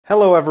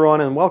Hello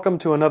everyone and welcome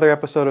to another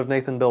episode of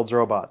Nathan Builds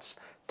Robots.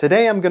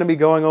 Today I'm going to be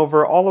going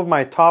over all of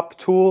my top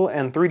tool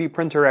and 3D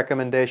printer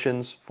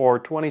recommendations for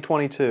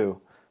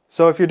 2022.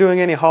 So if you're doing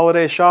any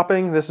holiday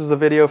shopping, this is the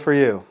video for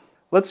you.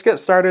 Let's get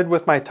started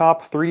with my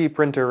top 3D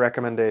printer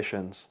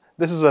recommendations.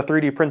 This is a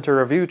 3D printer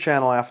review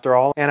channel after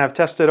all, and I've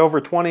tested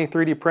over 20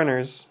 3D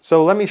printers,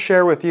 so let me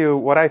share with you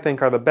what I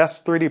think are the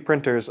best 3D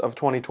printers of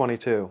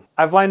 2022.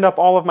 I've lined up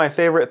all of my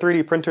favorite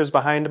 3D printers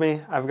behind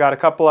me. I've got a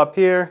couple up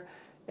here,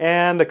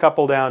 and a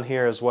couple down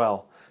here as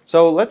well.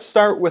 So let's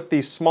start with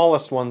the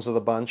smallest ones of the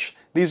bunch.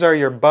 These are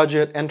your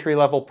budget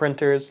entry-level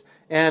printers,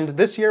 and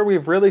this year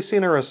we've really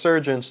seen a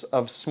resurgence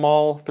of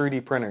small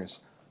 3D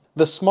printers.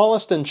 The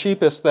smallest and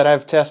cheapest that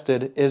I've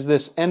tested is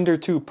this Ender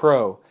 2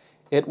 Pro.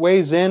 It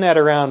weighs in at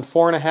around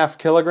 4.5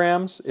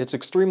 kilograms, it's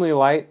extremely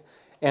light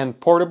and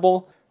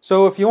portable,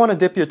 so if you want to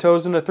dip your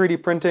toes into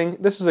 3D printing,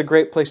 this is a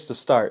great place to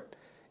start.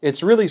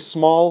 It's really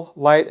small,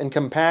 light, and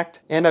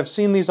compact, and I've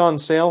seen these on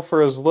sale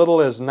for as little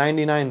as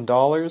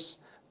 $99.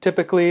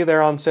 Typically,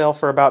 they're on sale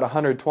for about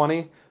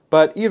 $120,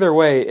 but either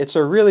way, it's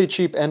a really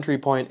cheap entry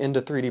point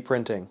into 3D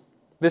printing.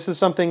 This is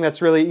something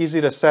that's really easy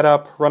to set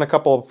up, run a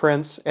couple of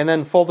prints, and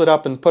then fold it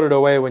up and put it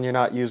away when you're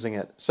not using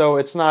it. So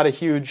it's not a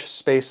huge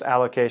space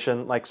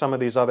allocation like some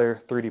of these other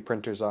 3D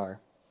printers are.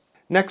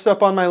 Next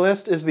up on my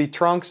list is the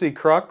Tronxy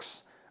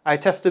Crux. I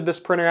tested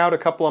this printer out a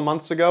couple of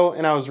months ago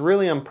and I was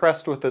really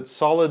impressed with its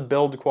solid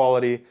build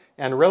quality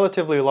and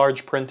relatively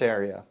large print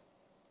area.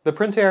 The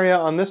print area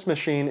on this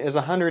machine is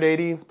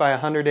 180 by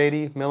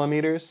 180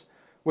 millimeters,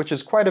 which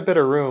is quite a bit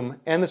of room,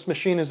 and this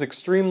machine is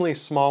extremely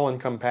small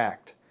and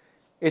compact.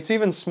 It's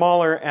even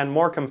smaller and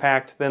more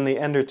compact than the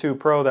Ender 2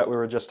 Pro that we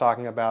were just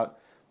talking about,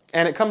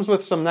 and it comes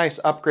with some nice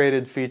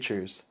upgraded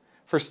features.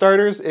 For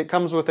starters, it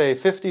comes with a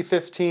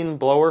 50-15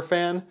 blower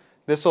fan.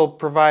 This will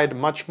provide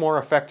much more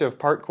effective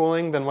part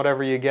cooling than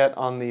whatever you get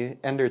on the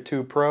Ender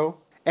 2 Pro.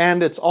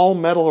 And its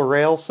all-metal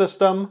rail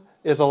system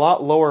is a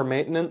lot lower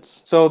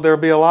maintenance, so there'll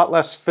be a lot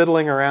less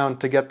fiddling around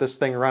to get this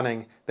thing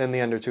running than the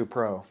Ender 2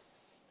 Pro.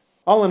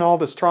 All in all,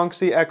 this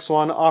Tronxy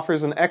X1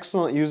 offers an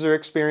excellent user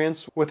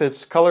experience with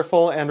its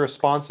colorful and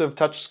responsive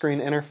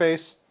touchscreen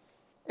interface,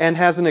 and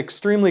has an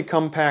extremely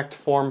compact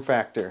form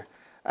factor.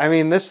 I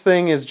mean, this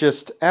thing is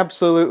just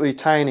absolutely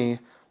tiny,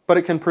 but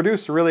it can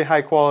produce really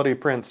high quality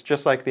prints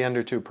just like the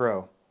Ender 2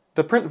 Pro.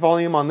 The print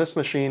volume on this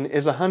machine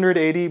is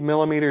 180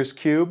 millimeters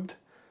cubed,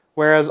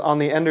 whereas on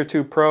the Ender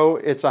 2 Pro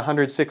it's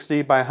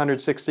 160 by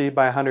 160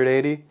 by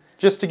 180.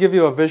 Just to give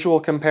you a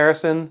visual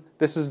comparison,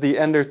 this is the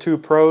Ender 2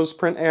 Pro's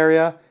print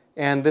area,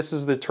 and this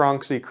is the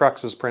Tronxy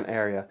Crux's print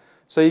area.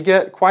 So you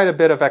get quite a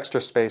bit of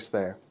extra space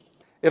there.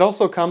 It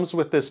also comes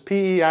with this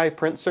PEI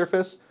print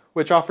surface,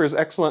 which offers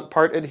excellent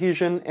part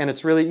adhesion, and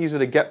it's really easy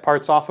to get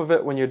parts off of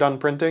it when you're done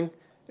printing.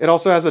 It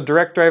also has a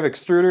direct drive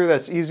extruder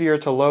that's easier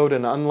to load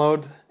and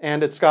unload,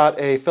 and it's got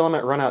a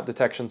filament runout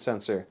detection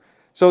sensor.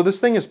 So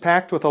this thing is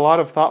packed with a lot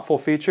of thoughtful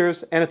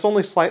features, and it's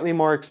only slightly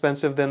more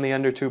expensive than the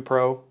Ender 2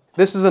 Pro.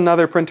 This is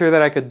another printer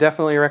that I could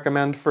definitely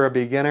recommend for a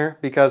beginner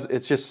because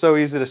it's just so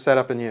easy to set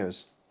up and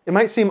use. It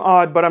might seem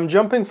odd, but I'm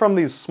jumping from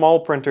these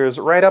small printers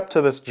right up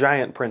to this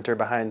giant printer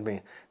behind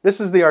me.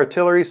 This is the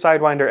Artillery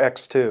Sidewinder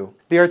X2.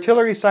 The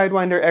Artillery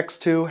Sidewinder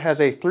X2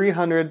 has a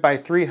 300 by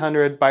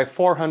 300 by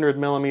 400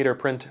 millimeter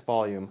print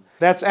volume.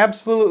 That's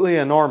absolutely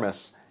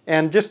enormous.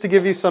 And just to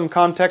give you some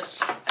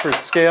context for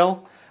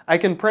scale, I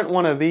can print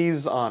one of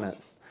these on it.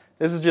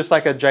 This is just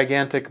like a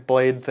gigantic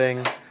blade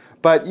thing.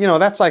 But you know,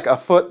 that's like a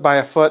foot by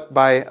a foot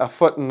by a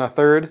foot and a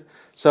third.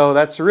 So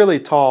that's really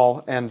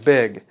tall and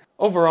big.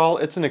 Overall,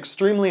 it's an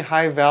extremely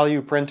high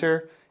value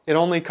printer. It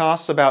only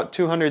costs about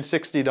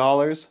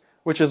 $260,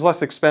 which is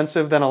less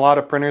expensive than a lot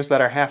of printers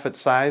that are half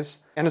its size.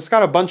 And it's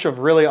got a bunch of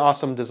really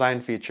awesome design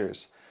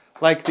features,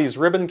 like these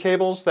ribbon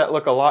cables that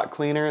look a lot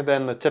cleaner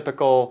than the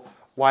typical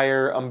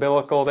wire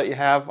umbilical that you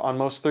have on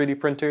most 3D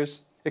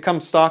printers. It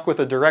comes stock with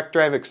a direct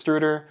drive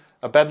extruder,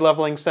 a bed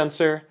leveling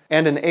sensor,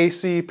 and an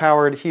AC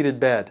powered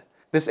heated bed.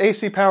 This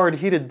AC powered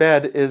heated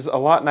bed is a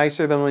lot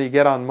nicer than what you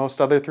get on most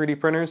other 3D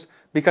printers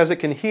because it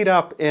can heat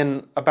up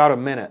in about a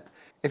minute.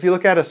 If you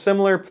look at a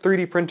similar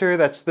 3D printer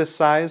that's this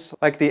size,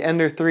 like the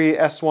Ender 3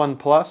 S1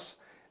 Plus,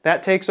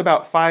 that takes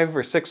about 5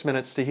 or 6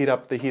 minutes to heat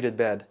up the heated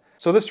bed.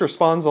 So this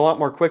responds a lot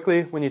more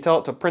quickly. When you tell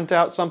it to print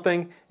out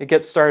something, it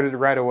gets started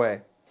right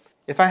away.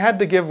 If I had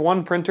to give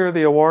one printer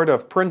the award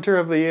of Printer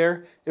of the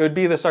Year, it would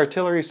be this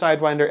Artillery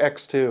Sidewinder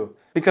X2,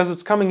 because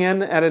it's coming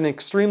in at an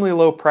extremely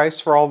low price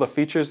for all the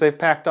features they've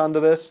packed onto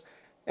this,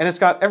 and it's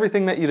got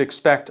everything that you'd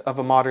expect of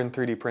a modern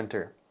 3D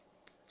printer.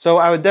 So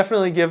I would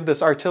definitely give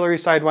this Artillery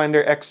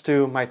Sidewinder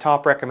X2 my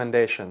top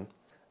recommendation.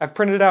 I've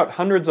printed out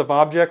hundreds of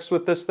objects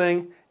with this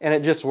thing, and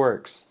it just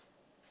works.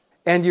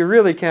 And you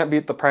really can't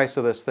beat the price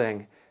of this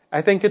thing.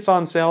 I think it's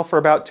on sale for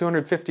about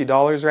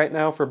 $250 right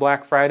now for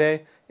Black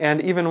Friday,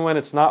 and even when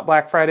it's not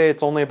Black Friday,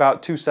 it's only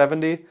about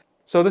 $270.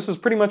 So this is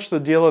pretty much the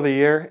deal of the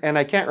year, and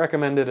I can't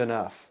recommend it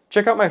enough.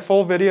 Check out my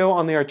full video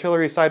on the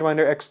Artillery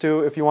Sidewinder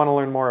X2 if you want to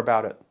learn more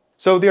about it.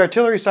 So the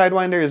Artillery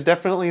Sidewinder is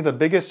definitely the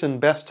biggest and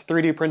best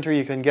 3D printer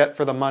you can get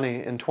for the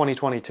money in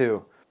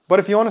 2022. But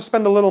if you want to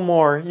spend a little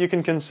more, you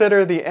can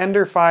consider the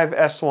Ender 5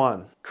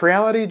 S1.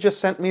 Creality just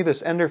sent me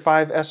this Ender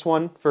 5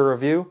 S1 for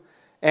review,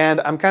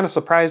 and I'm kind of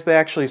surprised they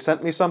actually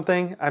sent me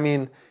something. I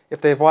mean, if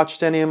they've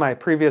watched any of my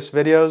previous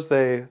videos,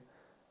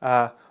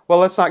 well,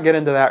 let's not get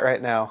into that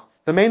right now.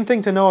 The main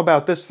thing to know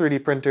about this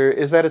 3D printer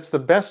is that it's the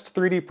best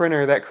 3D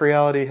printer that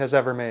Creality has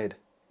ever made.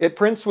 It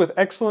prints with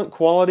excellent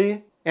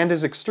quality and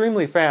is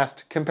extremely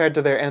fast compared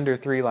to their Ender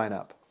 3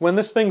 lineup. When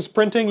this thing's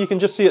printing, you can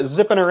just see it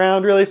zipping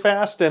around really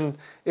fast, and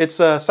it's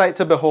a sight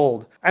to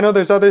behold. I know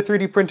there's other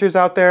 3D printers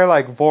out there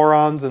like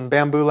Vorons and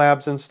Bamboo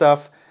Labs and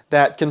stuff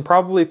that can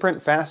probably print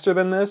faster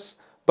than this,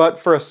 but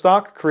for a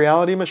stock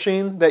Creality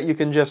machine that you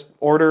can just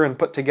order and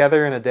put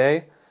together in a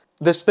day,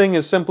 this thing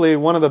is simply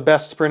one of the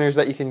best printers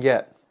that you can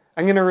get.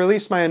 I'm going to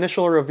release my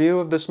initial review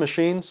of this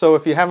machine, so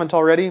if you haven't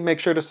already,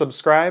 make sure to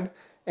subscribe,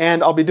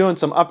 and I'll be doing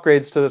some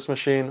upgrades to this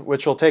machine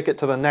which will take it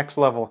to the next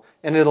level,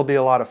 and it'll be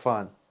a lot of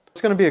fun. It's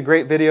going to be a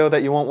great video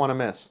that you won't want to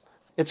miss.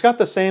 It's got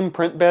the same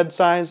print bed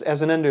size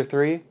as an Ender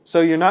 3,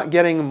 so you're not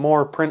getting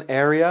more print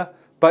area,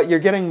 but you're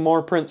getting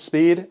more print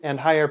speed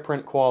and higher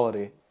print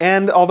quality.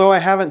 And although I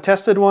haven't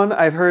tested one,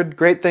 I've heard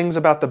great things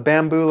about the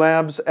Bamboo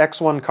Labs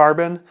X1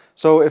 Carbon,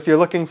 so if you're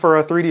looking for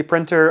a 3D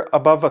printer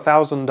above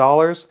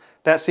 $1,000,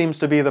 that seems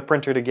to be the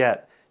printer to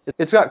get.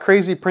 It's got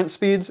crazy print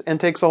speeds and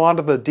takes a lot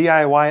of the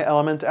DIY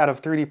element out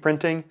of 3D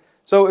printing,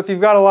 so if you've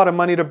got a lot of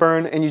money to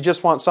burn and you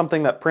just want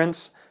something that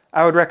prints,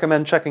 I would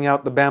recommend checking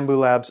out the Bamboo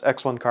Labs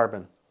X1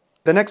 Carbon.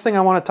 The next thing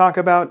I want to talk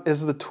about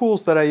is the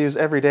tools that I use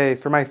every day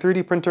for my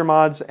 3D printer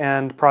mods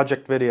and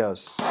project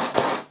videos.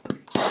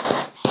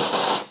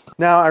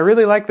 Now, I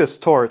really like this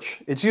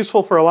torch. It's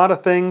useful for a lot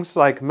of things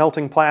like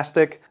melting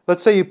plastic.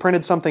 Let's say you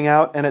printed something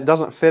out and it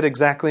doesn't fit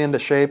exactly into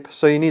shape,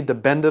 so you need to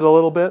bend it a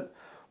little bit.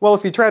 Well,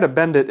 if you try to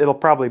bend it, it'll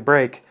probably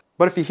break.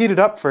 But if you heat it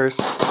up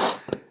first,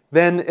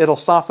 then it'll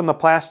soften the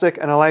plastic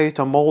and allow you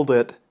to mold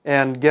it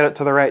and get it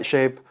to the right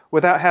shape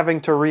without having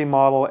to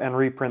remodel and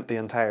reprint the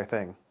entire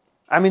thing.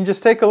 I mean,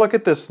 just take a look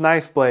at this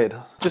knife blade.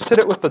 Just hit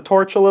it with the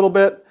torch a little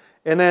bit,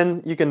 and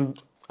then you can...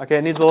 Okay,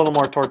 it needs a little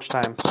more torch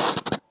time.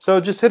 So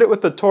just hit it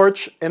with the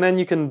torch, and then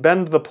you can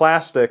bend the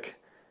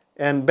plastic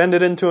and bend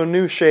it into a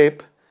new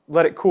shape,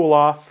 let it cool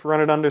off,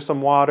 run it under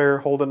some water,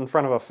 hold it in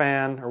front of a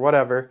fan or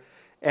whatever,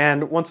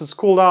 and once it's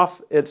cooled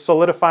off, it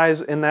solidifies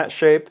in that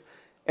shape,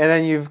 and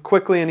then you've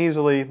quickly and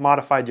easily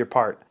modified your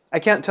part. I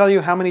can't tell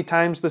you how many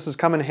times this has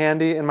come in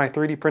handy in my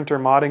 3D printer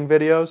modding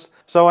videos,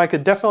 so I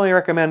could definitely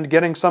recommend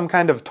getting some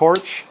kind of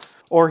torch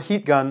or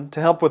heat gun to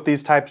help with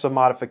these types of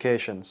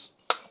modifications.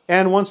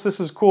 And once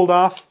this is cooled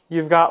off,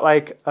 you've got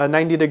like a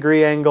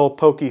 90-degree angle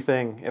pokey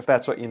thing, if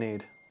that's what you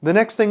need. The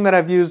next thing that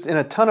I've used in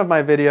a ton of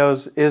my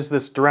videos is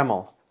this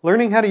Dremel.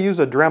 Learning how to use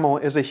a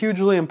Dremel is a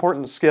hugely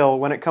important skill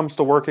when it comes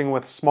to working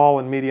with small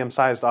and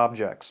medium-sized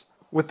objects.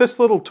 With this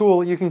little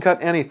tool, you can cut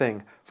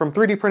anything, from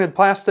 3D printed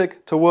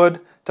plastic to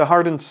wood to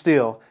hardened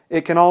steel.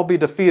 It can all be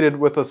defeated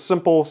with a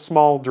simple,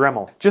 small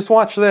Dremel. Just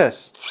watch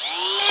this.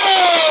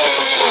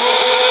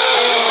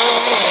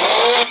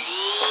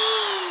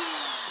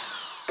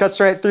 Cuts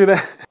right through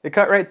that. It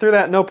cut right through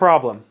that, no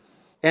problem.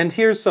 And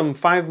here's some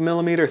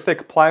 5mm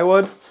thick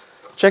plywood.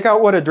 Check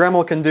out what a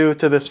Dremel can do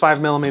to this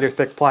 5mm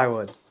thick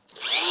plywood.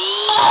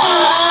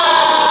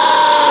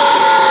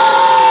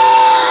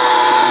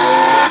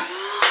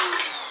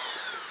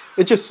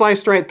 It just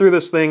sliced right through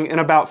this thing in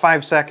about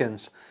 5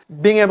 seconds.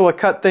 Being able to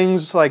cut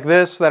things like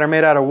this that are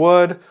made out of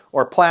wood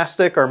or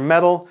plastic or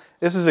metal,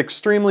 this is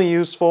extremely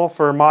useful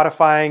for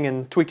modifying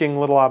and tweaking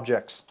little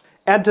objects.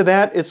 Add to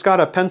that, it's got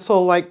a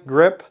pencil-like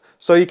grip,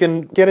 so you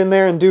can get in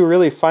there and do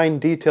really fine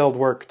detailed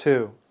work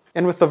too.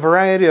 And with the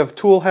variety of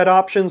tool head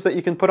options that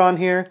you can put on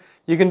here,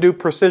 you can do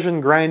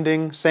precision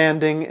grinding,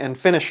 sanding, and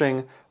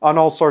finishing on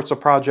all sorts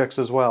of projects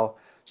as well.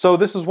 So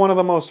this is one of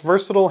the most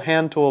versatile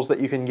hand tools that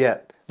you can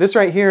get. This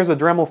right here is a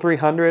Dremel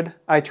 300.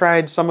 I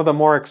tried some of the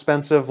more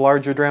expensive,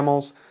 larger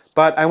Dremels,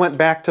 but I went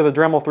back to the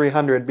Dremel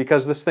 300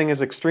 because this thing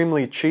is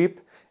extremely cheap,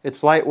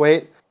 it's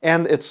lightweight,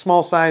 and its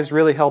small size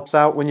really helps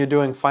out when you're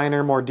doing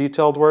finer, more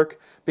detailed work.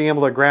 Being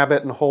able to grab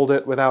it and hold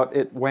it without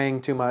it weighing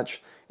too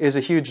much is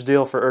a huge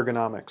deal for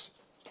ergonomics.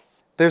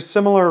 There's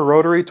similar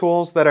rotary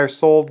tools that are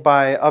sold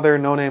by other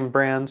no-name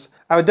brands.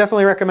 I would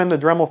definitely recommend the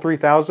Dremel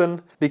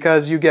 3000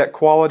 because you get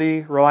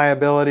quality,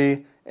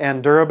 reliability,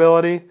 and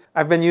durability.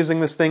 I've been using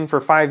this thing for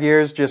 5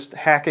 years, just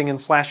hacking and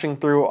slashing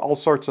through all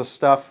sorts of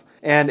stuff,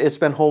 and it's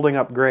been holding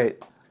up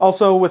great.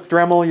 Also, with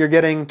Dremel, you're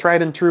getting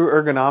tried and true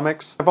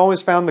ergonomics. I've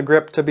always found the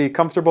grip to be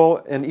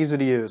comfortable and easy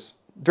to use.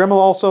 Dremel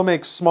also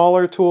makes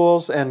smaller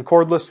tools and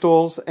cordless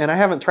tools, and I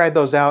haven't tried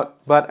those out,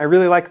 but I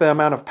really like the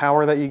amount of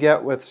power that you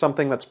get with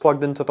something that's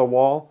plugged into the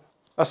wall.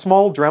 A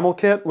small Dremel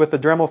kit with the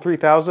Dremel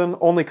 3000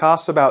 only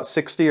costs about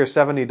 $60 or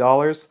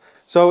 $70,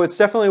 so it's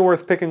definitely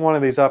worth picking one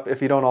of these up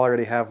if you don't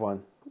already have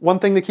one. One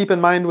thing to keep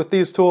in mind with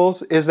these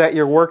tools is that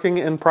you're working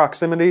in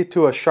proximity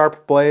to a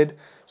sharp blade,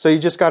 so you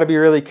just got to be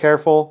really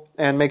careful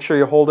and make sure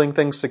you're holding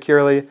things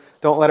securely.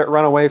 Don't let it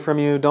run away from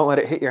you, don't let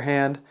it hit your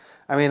hand.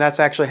 I mean, that's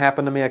actually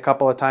happened to me a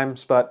couple of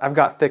times, but I've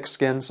got thick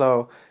skin,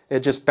 so It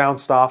just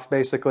bounced off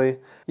basically.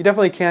 You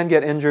definitely can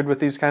get injured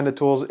with these kind of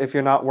tools if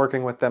you're not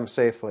working with them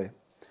safely.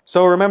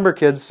 So remember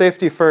kids,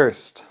 safety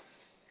first.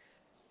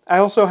 I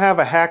also have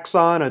a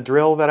hacksaw and a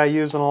drill that I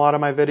use in a lot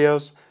of my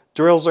videos.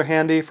 Drills are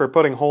handy for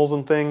putting holes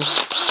in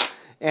things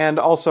and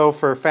also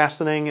for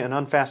fastening and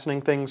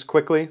unfastening things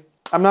quickly.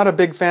 I'm not a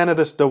big fan of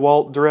this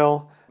DeWalt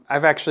drill.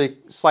 I've actually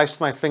sliced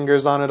my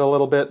fingers on it a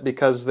little bit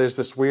because there's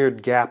this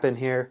weird gap in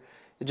here.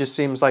 It just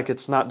seems like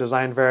it's not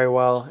designed very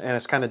well and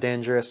it's kind of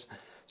dangerous.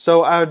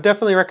 So I would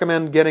definitely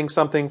recommend getting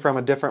something from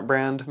a different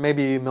brand,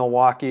 maybe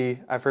Milwaukee.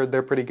 I've heard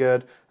they're pretty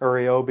good, or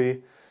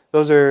Ryobi.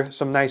 Those are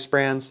some nice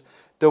brands.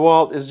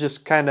 DeWalt is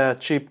just kind of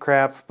cheap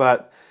crap,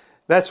 but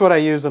that's what I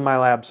use in my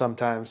lab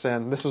sometimes,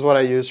 and this is what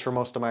I use for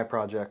most of my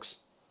projects.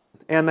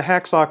 And the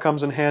hacksaw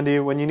comes in handy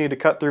when you need to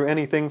cut through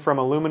anything from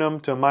aluminum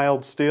to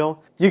mild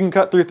steel. You can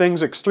cut through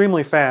things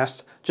extremely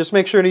fast. Just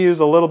make sure to use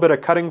a little bit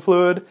of cutting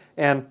fluid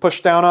and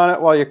push down on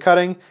it while you're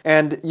cutting,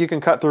 and you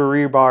can cut through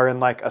rebar in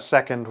like a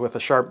second with a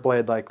sharp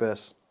blade like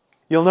this.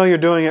 You'll know you're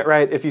doing it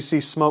right if you see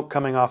smoke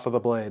coming off of the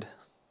blade.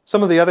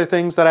 Some of the other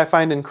things that I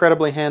find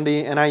incredibly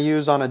handy and I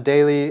use on a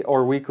daily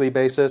or weekly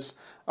basis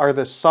are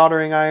this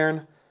soldering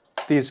iron,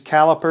 these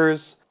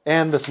calipers,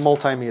 and this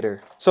multimeter.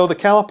 So the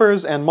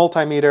calipers and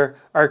multimeter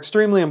are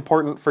extremely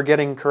important for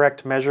getting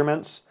correct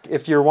measurements.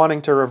 If you're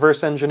wanting to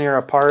reverse engineer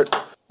a part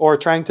or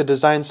trying to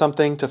design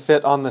something to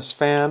fit on this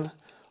fan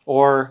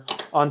or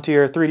onto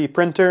your 3D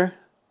printer,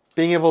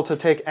 being able to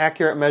take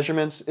accurate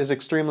measurements is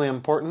extremely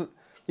important.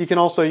 You can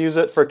also use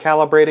it for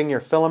calibrating your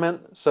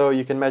filament, so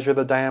you can measure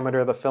the diameter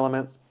of the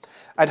filament.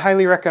 I'd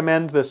highly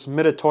recommend this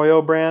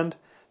Mitutoyo brand.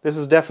 This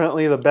is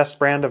definitely the best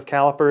brand of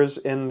calipers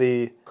in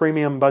the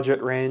premium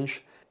budget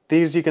range.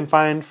 These you can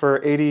find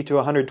for $80 to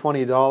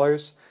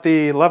 $120.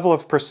 The level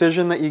of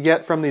precision that you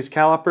get from these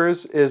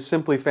calipers is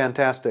simply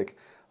fantastic.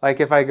 Like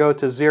if I go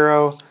to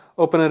 0,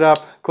 open it up,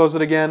 close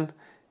it again,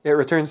 it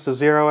returns to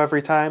 0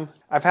 every time.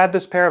 I've had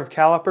this pair of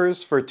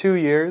calipers for 2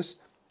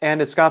 years,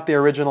 and it's got the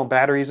original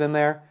batteries in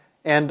there,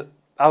 and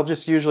I'll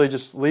just usually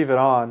just leave it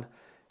on.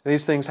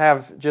 These things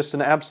have just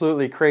an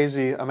absolutely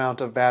crazy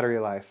amount of battery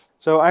life.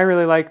 So I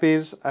really like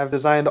these. I've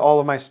designed all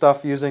of my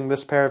stuff using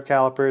this pair of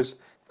calipers.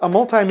 A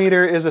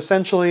multimeter is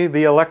essentially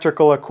the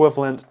electrical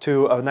equivalent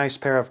to a nice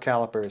pair of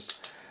calipers.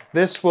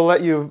 This will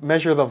let you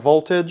measure the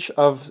voltage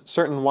of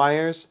certain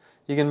wires.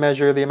 You can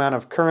measure the amount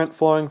of current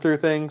flowing through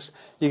things.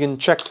 You can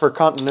check for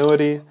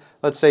continuity.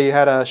 Let's say you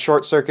had a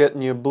short circuit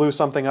and you blew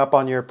something up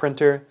on your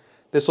printer.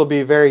 This will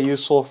be very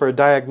useful for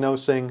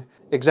diagnosing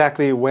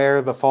exactly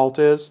where the fault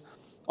is.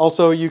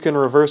 Also, you can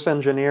reverse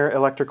engineer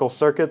electrical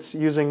circuits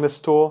using this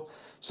tool,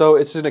 so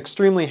it's an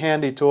extremely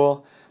handy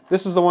tool.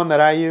 This is the one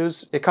that I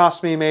use. It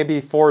cost me maybe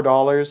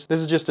 $4.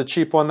 This is just a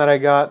cheap one that I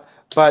got,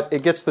 but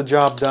it gets the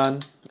job done.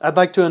 I'd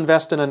like to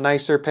invest in a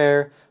nicer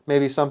pair,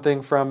 maybe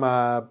something from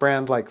a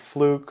brand like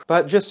Fluke,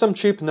 but just some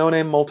cheap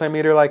no-name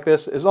multimeter like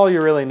this is all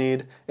you really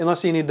need,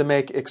 unless you need to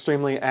make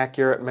extremely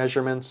accurate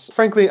measurements.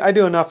 Frankly, I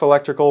do enough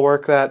electrical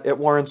work that it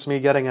warrants me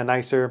getting a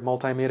nicer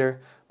multimeter.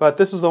 But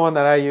this is the one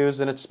that I use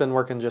and it's been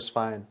working just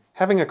fine.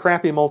 Having a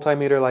crappy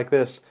multimeter like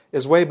this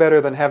is way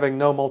better than having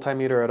no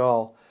multimeter at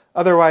all.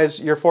 Otherwise,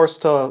 you're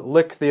forced to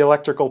lick the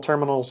electrical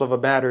terminals of a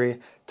battery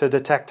to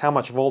detect how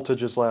much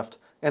voltage is left.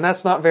 And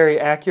that's not very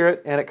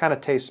accurate and it kind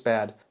of tastes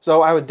bad.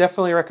 So I would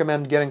definitely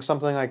recommend getting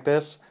something like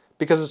this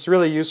because it's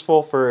really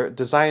useful for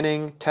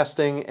designing,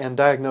 testing, and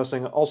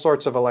diagnosing all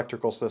sorts of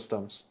electrical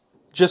systems.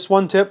 Just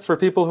one tip for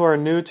people who are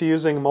new to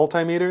using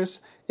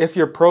multimeters: if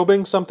you're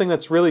probing something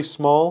that's really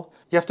small,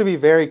 you have to be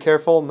very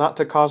careful not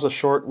to cause a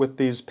short with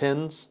these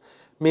pins.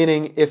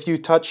 Meaning, if you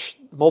touch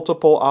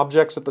multiple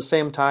objects at the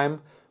same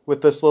time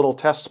with this little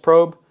test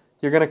probe,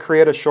 you're going to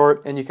create a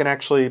short and you can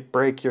actually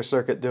break your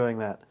circuit doing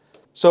that.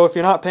 So if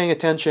you're not paying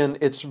attention,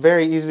 it's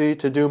very easy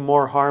to do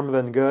more harm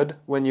than good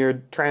when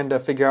you're trying to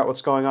figure out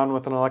what's going on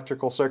with an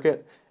electrical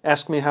circuit.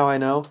 Ask me how I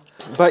know.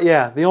 But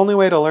yeah, the only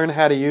way to learn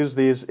how to use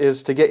these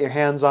is to get your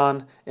hands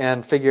on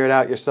and figure it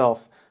out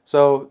yourself.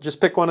 So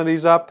just pick one of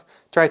these up,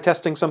 try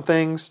testing some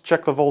things,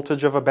 check the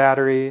voltage of a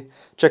battery,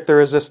 check the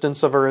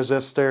resistance of a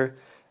resistor,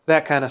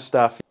 that kind of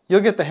stuff.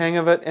 You'll get the hang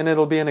of it and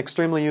it'll be an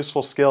extremely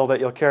useful skill that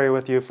you'll carry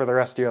with you for the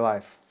rest of your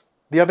life.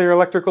 The other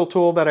electrical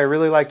tool that I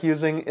really like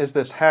using is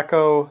this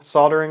Hakko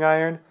soldering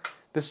iron.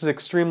 This is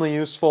extremely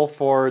useful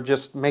for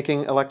just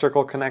making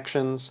electrical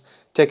connections,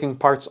 taking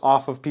parts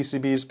off of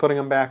PCBs, putting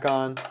them back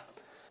on.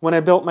 When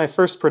I built my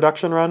first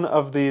production run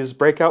of these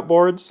breakout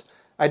boards,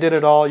 I did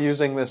it all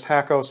using this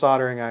Hakko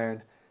soldering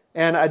iron.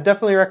 And I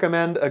definitely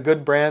recommend a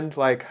good brand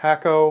like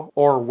Hakko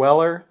or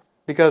Weller,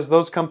 because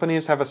those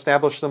companies have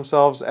established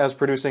themselves as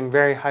producing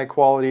very high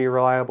quality,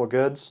 reliable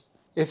goods.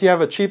 If you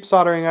have a cheap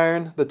soldering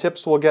iron, the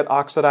tips will get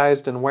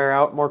oxidized and wear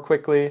out more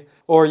quickly,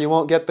 or you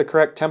won't get the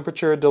correct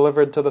temperature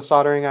delivered to the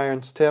soldering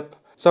iron's tip.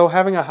 So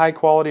having a high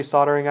quality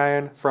soldering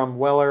iron from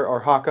Weller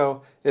or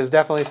Hakko is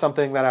definitely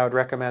something that I would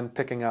recommend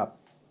picking up.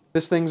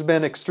 This thing's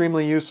been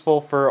extremely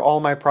useful for all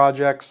my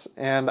projects,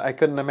 and I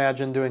couldn't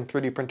imagine doing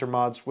 3D printer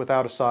mods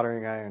without a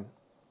soldering iron.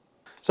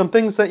 Some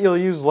things that you'll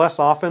use less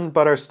often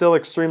but are still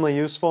extremely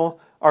useful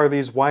are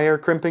these wire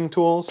crimping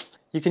tools.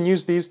 You can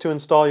use these to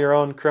install your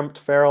own crimped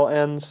ferrule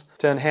ends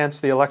to enhance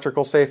the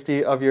electrical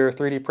safety of your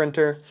 3D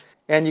printer.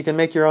 And you can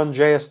make your own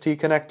JST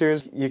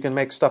connectors. You can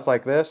make stuff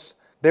like this.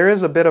 There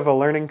is a bit of a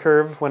learning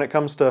curve when it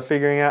comes to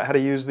figuring out how to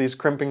use these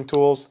crimping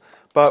tools,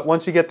 but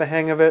once you get the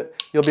hang of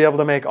it, you'll be able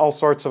to make all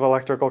sorts of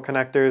electrical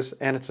connectors,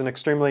 and it's an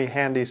extremely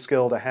handy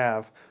skill to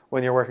have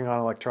when you're working on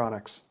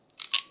electronics.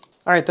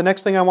 Alright, the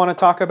next thing I want to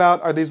talk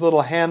about are these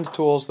little hand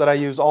tools that I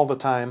use all the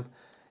time.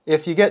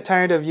 If you get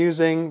tired of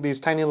using these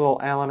tiny little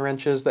Allen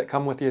wrenches that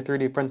come with your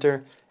 3D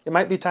printer, it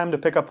might be time to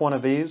pick up one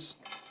of these.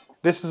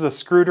 This is a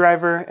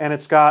screwdriver, and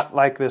it's got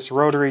like this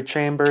rotary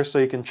chamber so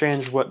you can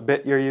change what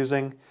bit you're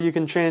using. You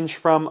can change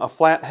from a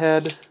flat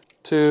head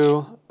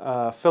to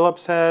a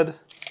Phillips head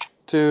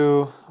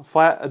to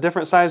a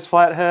different size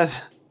flat head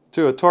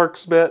to a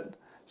Torx bit.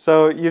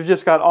 So you've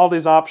just got all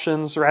these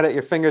options right at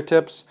your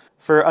fingertips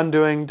for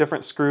undoing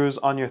different screws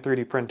on your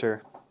 3D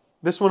printer.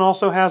 This one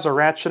also has a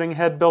ratcheting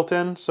head built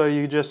in, so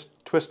you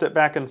just twist it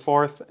back and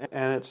forth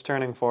and it's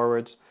turning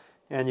forwards,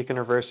 and you can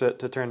reverse it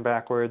to turn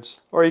backwards,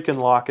 or you can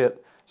lock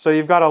it. So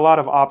you've got a lot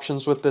of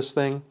options with this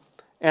thing.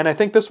 And I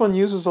think this one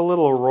uses a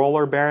little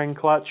roller bearing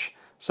clutch,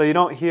 so you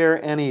don't hear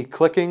any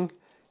clicking.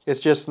 It's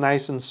just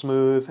nice and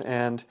smooth,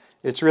 and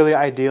it's really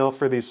ideal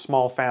for these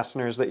small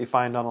fasteners that you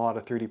find on a lot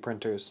of 3D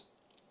printers.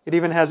 It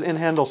even has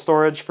in-handle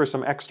storage for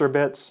some extra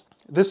bits.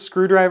 This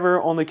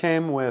screwdriver only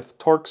came with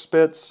Torx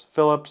bits,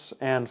 Phillips,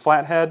 and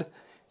flathead.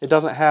 It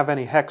doesn't have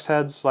any hex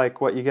heads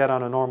like what you get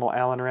on a normal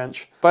Allen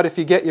wrench. But if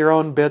you get your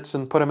own bits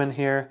and put them in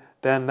here,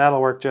 then that'll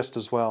work just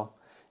as well.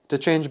 To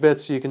change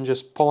bits, you can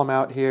just pull them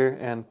out here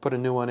and put a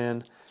new one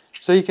in,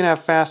 so you can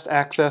have fast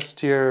access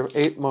to your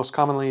 8 most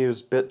commonly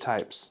used bit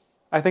types.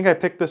 I think I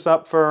picked this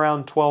up for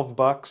around 12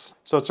 bucks,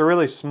 so it's a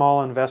really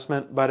small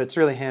investment, but it's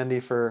really handy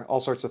for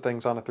all sorts of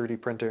things on a 3D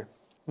printer.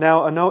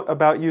 Now, a note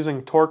about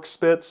using Torx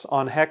bits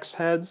on hex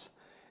heads.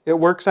 It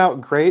works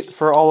out great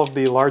for all of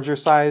the larger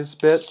size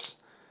bits.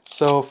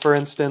 So for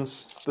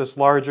instance, this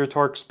larger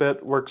Torx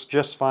bit works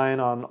just fine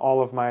on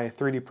all of my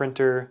 3D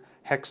printer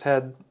hex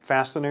head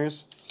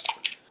fasteners.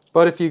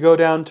 But if you go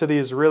down to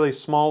these really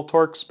small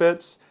Torx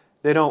bits,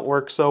 they don't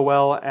work so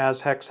well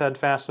as hex head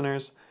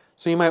fasteners.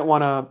 So you might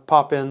want to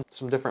pop in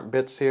some different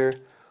bits here,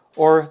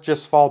 or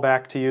just fall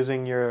back to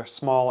using your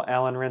small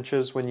Allen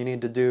wrenches when you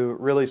need to do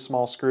really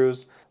small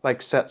screws,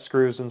 like set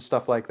screws and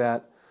stuff like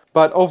that.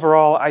 But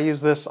overall, I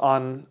use this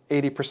on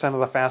 80% of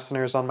the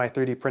fasteners on my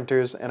 3D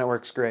printers, and it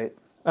works great.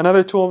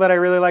 Another tool that I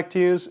really like to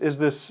use is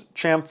this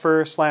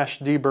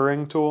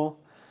chamfer/deburring tool.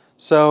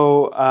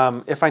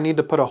 So if I need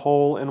to put a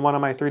hole in one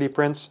of my 3D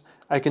prints,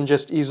 I can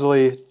just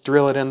easily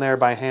drill it in there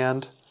by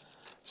hand.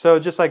 So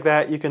just like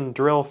that, you can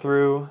drill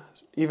through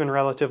even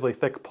relatively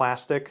thick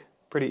plastic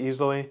pretty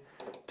easily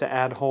to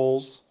add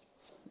holes.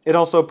 It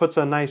also puts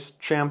a nice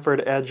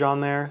chamfered edge on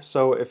there,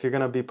 so if you're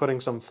going to be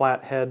putting some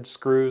flat head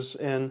screws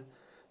in,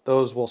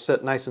 those will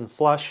sit nice and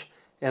flush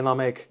and they'll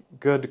make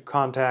good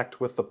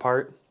contact with the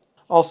part.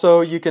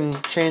 Also, you can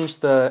change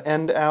the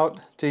end out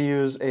to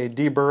use a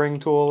deburring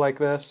tool like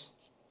this.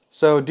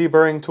 So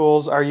deburring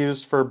tools are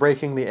used for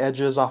breaking the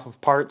edges off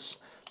of parts.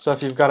 So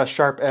if you've got a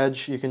sharp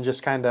edge, you can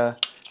just kind of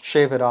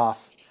shave it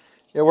off.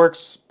 It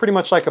works pretty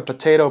much like a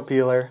potato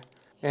peeler,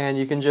 and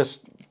you can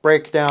just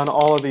break down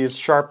all of these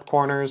sharp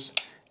corners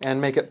and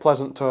make it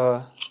pleasant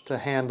to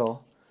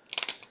handle.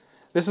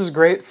 This is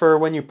great for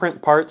when you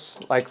print parts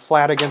like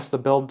flat against the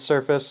build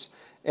surface,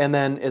 and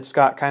then it's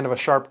got kind of a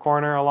sharp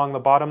corner along the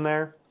bottom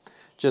there.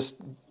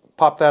 Just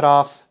pop that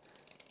off,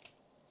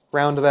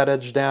 round that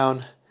edge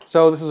down.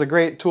 So this is a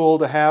great tool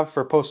to have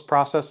for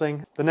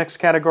post-processing. The next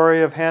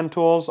category of hand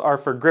tools are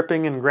for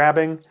gripping and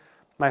grabbing.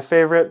 My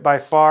favorite by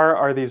far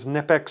are these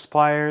Knipex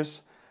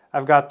pliers.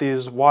 I've got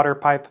these water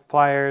pipe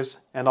pliers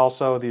and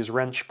also these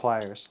wrench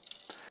pliers.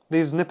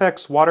 These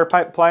Knipex water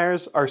pipe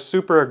pliers are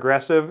super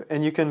aggressive,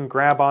 and you can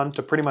grab on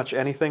to pretty much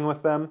anything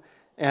with them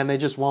and they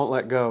just won't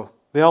let go.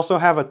 They also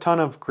have a ton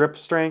of grip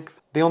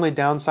strength. The only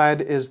downside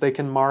is they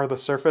can mar the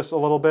surface a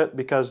little bit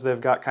because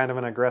they've got kind of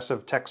an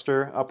aggressive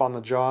texture up on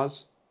the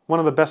jaws. One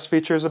of the best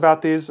features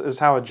about these is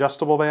how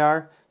adjustable they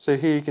are. So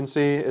here you can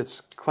see it's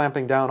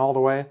clamping down all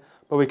the way,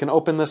 but we can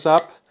open this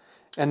up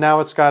and now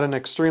it's got an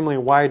extremely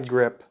wide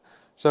grip.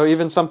 So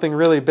even something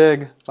really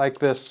big like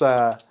this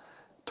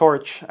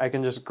torch, I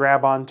can just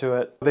grab onto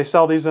it. They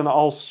sell these in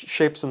all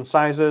shapes and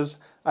sizes.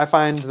 I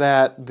find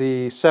that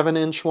the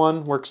 7-inch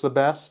one works the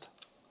best.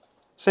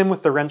 Same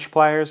with the wrench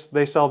pliers.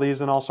 They sell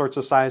these in all sorts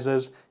of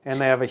sizes and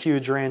they have a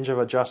huge range of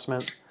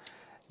adjustment.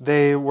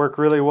 They work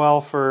really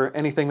well for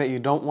anything that you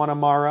don't want to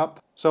mar up.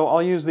 So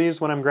I'll use these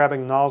when I'm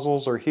grabbing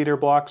nozzles or heater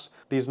blocks.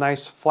 These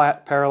nice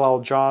flat parallel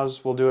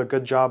jaws will do a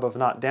good job of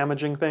not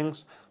damaging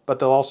things, but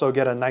they'll also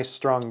get a nice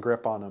strong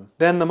grip on them.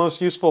 Then the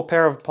most useful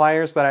pair of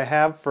pliers that I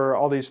have for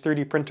all these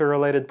 3D printer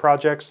related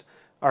projects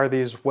are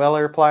these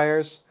Weller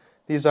pliers.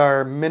 These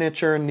are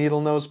miniature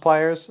needle nose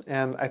pliers,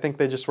 and I think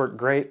they just work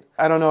great.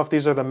 I don't know if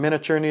these are the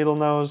miniature needle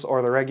nose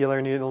or the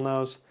regular needle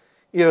nose.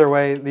 Either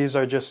way, these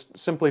are just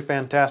simply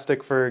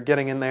fantastic for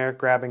getting in there,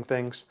 grabbing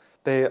things.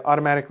 They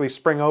automatically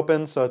spring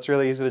open, so it's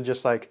really easy to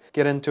just like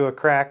get into a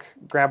crack,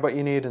 grab what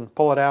you need and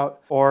pull it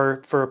out.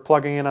 Or for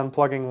plugging and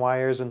unplugging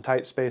wires in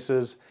tight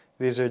spaces,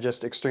 these are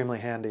just extremely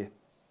handy.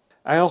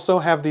 I also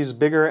have these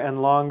bigger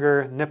and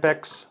longer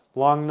Knipex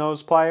long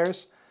nose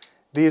pliers.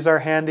 These are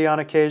handy on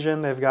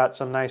occasion. They've got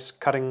some nice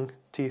cutting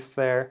teeth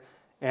there,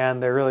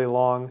 and they're really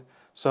long.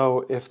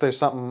 So if there's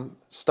something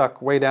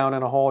stuck way down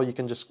in a hole, you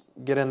can just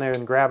get in there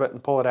and grab it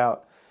and pull it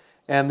out.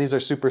 And these are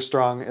super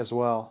strong as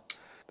well.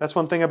 That's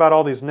one thing about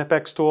all these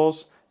Knipex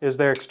tools, is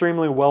they're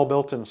extremely well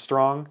built and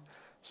strong.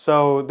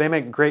 So they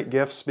make great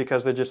gifts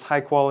because they're just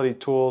high quality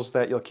tools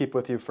that you'll keep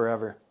with you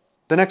forever.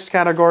 The next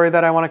category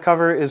that I want to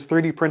cover is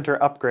 3D printer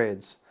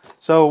upgrades.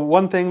 So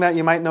one thing that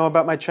you might know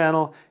about my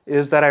channel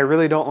is that I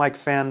really don't like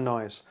fan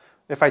noise.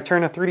 If I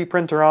turn a 3D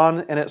printer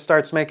on and it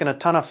starts making a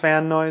ton of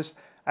fan noise,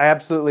 I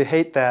absolutely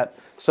hate that.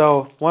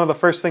 So one of the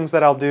first things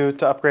that I'll do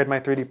to upgrade my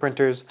 3D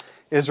printers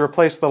is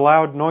replace the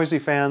loud, noisy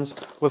fans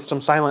with some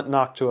silent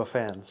Noctua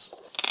fans.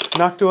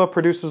 Noctua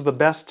produces the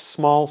best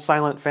small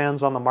silent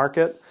fans on the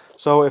market,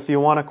 so if you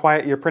want to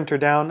quiet your printer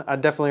down,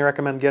 I'd definitely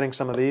recommend getting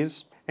some of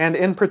these. And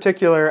in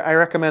particular, I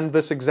recommend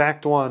this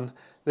exact one.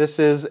 This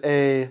is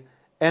a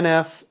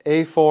NF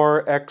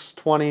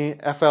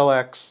A4X20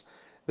 FLX.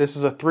 This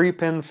is a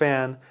 3-pin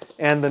fan,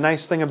 and the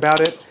nice thing about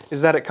it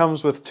is that it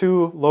comes with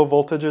 2 low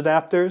voltage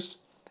adapters.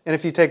 And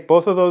if you take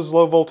both of those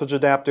low voltage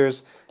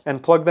adapters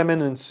and plug them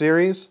in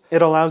series,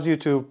 it allows you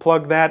to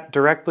plug that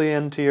directly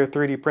into your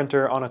 3D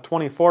printer on a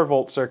 24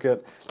 volt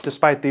circuit,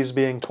 despite these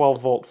being 12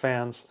 volt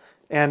fans.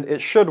 And it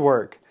should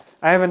work.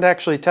 I haven't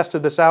actually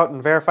tested this out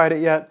and verified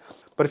it yet,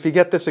 but if you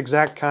get this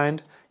exact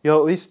kind, you'll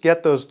at least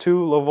get those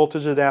 2 low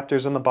voltage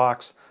adapters in the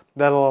box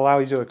that'll allow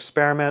you to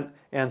experiment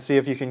and see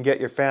if you can get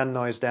your fan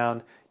noise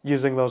down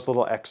using those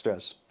little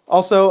extras.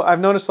 Also, I've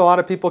noticed a lot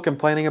of people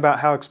complaining about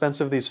how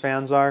expensive these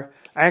fans are.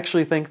 I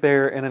actually think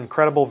they're an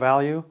incredible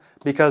value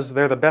because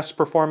they're the best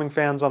performing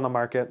fans on the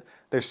market.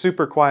 They're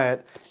super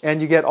quiet,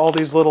 and you get all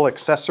these little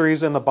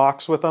accessories in the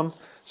box with them.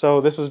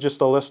 So this is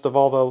just a list of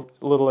all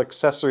the little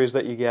accessories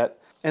that you get.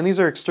 And these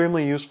are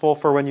extremely useful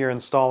for when you're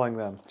installing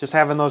them. Just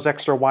having those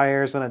extra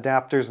wires and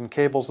adapters and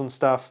cables and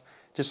stuff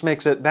just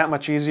makes it that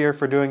much easier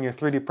for doing your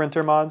 3D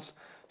printer mods.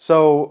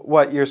 So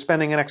what, you're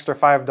spending an extra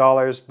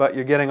 $5, but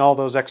you're getting all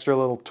those extra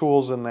little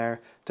tools in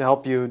there to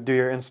help you do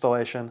your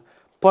installation.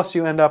 Plus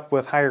you end up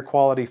with higher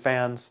quality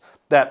fans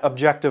that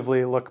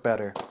objectively look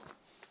better.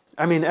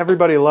 I mean,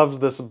 everybody loves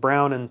this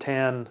brown and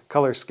tan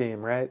color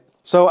scheme, right?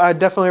 So I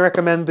definitely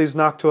recommend these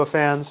Noctua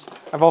fans.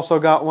 I've also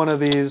got one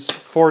of these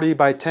 40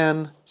 by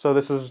 10, so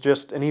this is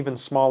just an even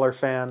smaller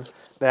fan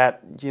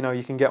that, you know,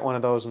 you can get one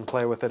of those and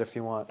play with it if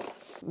you want.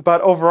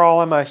 But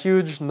overall, I'm a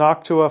huge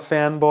Noctua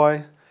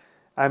fanboy.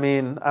 I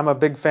mean, I'm a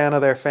big fan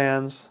of their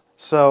fans,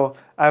 so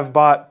I've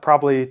bought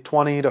probably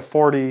 20 to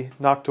 40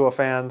 Noctua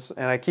fans,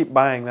 and I keep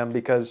buying them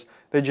because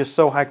they're just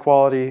so high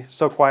quality,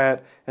 so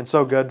quiet, and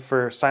so good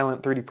for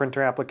silent 3D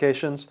printer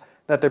applications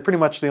that they're pretty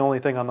much the only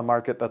thing on the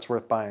market that's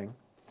worth buying.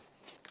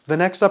 The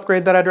next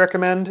upgrade that I'd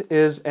recommend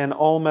is an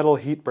all-metal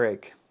heat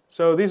break.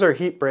 So these are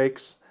heat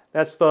breaks.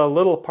 That's the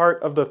little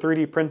part of the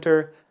 3D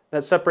printer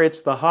that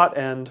separates the hot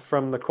end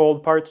from the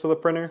cold parts of the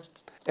printer.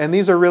 And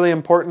these are really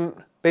important.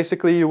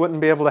 Basically, you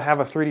wouldn't be able to have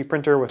a 3D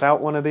printer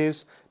without one of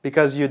these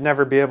because you'd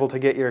never be able to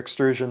get your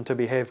extrusion to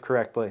behave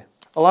correctly.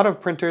 A lot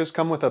of printers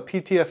come with a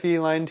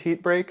PTFE-lined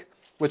heat break,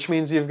 which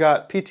means you've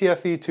got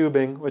PTFE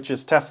tubing, which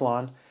is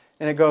Teflon,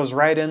 and it goes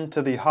right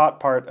into the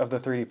hot part of the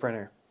 3D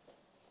printer.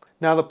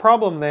 Now the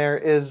problem there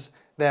is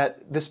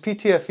that this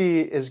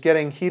PTFE is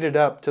getting heated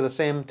up to the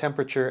same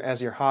temperature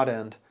as your hot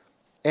end.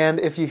 And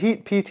if you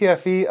heat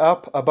PTFE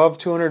up above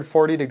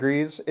 240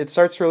 degrees, it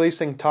starts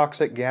releasing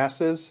toxic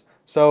gases.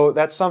 So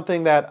that's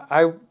something that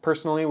I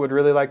personally would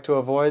really like to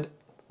avoid,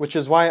 which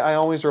is why I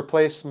always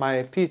replace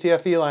my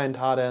PTFE-lined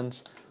hot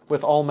ends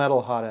with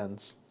all-metal hot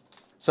ends.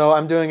 So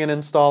I'm doing an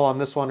install on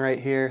this one right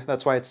here,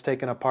 that's why it's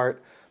taken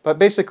apart. But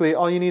basically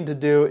all you need to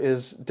do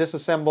is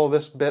disassemble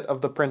this bit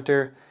of the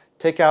printer,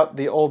 take out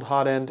the old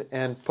hot end,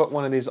 and put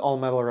one of these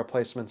all-metal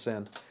replacements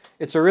in.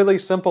 It's a really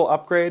simple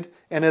upgrade,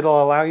 and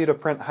it'll allow you to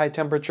print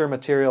high-temperature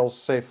materials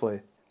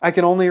safely. I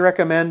can only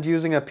recommend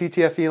using a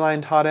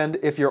PTFE-lined hot end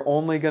if you're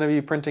only going to be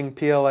printing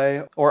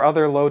PLA or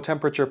other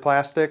low-temperature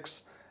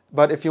plastics,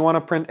 but if you want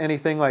to print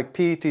anything like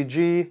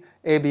PETG,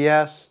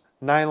 ABS,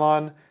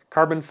 nylon,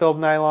 carbon-filled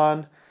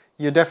nylon,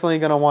 you're definitely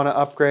going to want to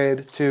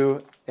upgrade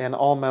to an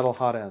all-metal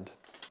hot end.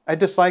 I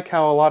dislike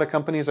how a lot of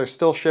companies are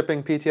still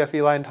shipping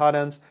PTFE-lined hot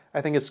ends.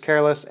 I think it's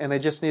careless, and they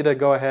just need to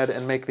go ahead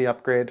and make the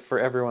upgrade for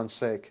everyone's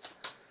sake.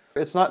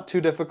 It's not too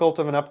difficult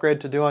of an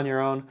upgrade to do on your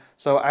own,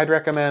 so I'd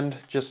recommend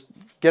just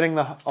getting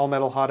the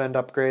all-metal hot end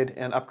upgrade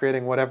and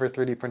upgrading whatever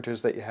 3D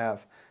printers that you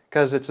have,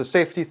 because it's a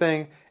safety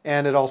thing,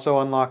 and it also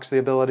unlocks the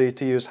ability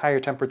to use higher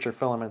temperature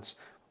filaments,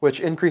 which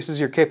increases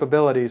your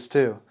capabilities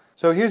too.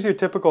 So here's your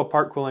typical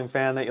part cooling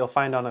fan that you'll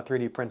find on a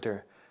 3D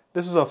printer.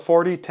 This is a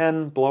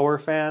 4010 blower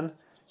fan.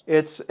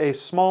 It's a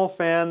small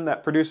fan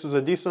that produces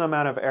a decent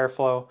amount of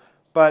airflow,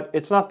 but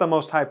it's not the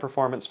most high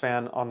performance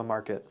fan on the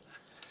market.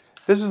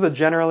 This is the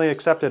generally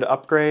accepted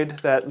upgrade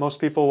that most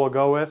people will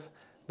go with.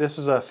 This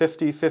is a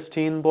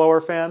 50-15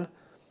 blower fan.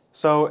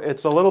 So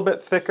it's a little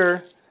bit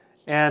thicker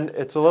and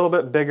it's a little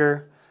bit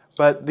bigger,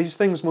 but these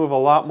things move a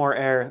lot more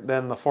air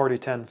than the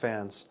 40-10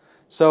 fans.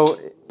 So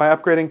by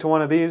upgrading to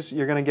one of these,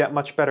 you're going to get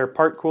much better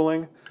part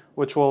cooling,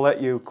 which will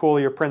let you cool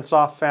your prints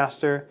off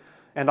faster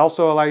and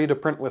also allow you to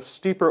print with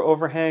steeper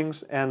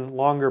overhangs and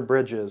longer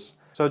bridges.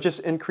 So it just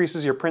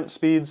increases your print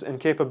speeds and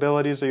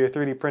capabilities of your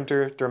 3D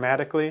printer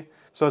dramatically.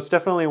 So it's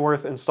definitely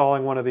worth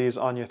installing one of these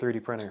on your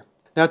 3D printer.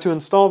 Now to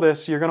install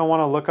this, you're going to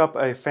want to look up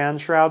a fan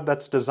shroud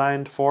that's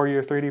designed for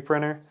your 3D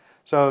printer.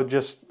 So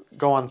just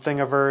go on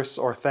Thingiverse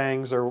or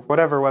Thangs or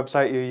whatever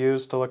website you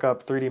use to look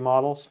up 3D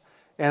models,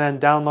 and then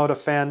download a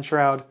fan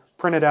shroud,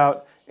 print it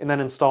out, and then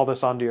install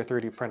this onto your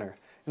 3D printer.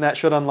 And that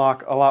should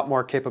unlock a lot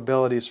more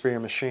capabilities for your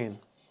machine.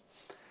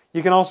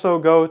 You can also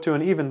go to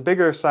an even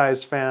bigger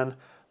size fan,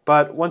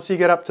 but once you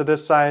get up to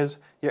this size,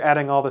 you're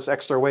adding all this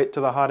extra weight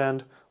to the hot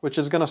end, which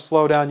is going to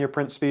slow down your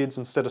print speeds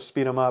instead of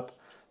speed them up.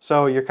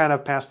 So you're kind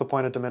of past the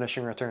point of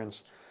diminishing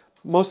returns.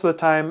 Most of the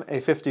time, a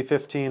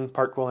 50-15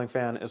 part cooling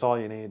fan is all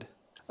you need.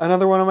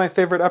 Another one of my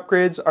favorite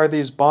upgrades are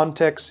these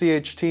Bondtech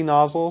CHT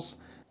nozzles.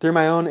 Through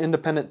my own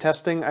independent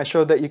testing, I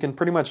showed that you can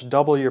pretty much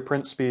double your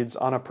print speeds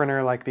on a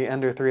printer like the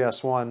Ender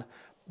 3S1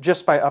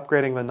 just by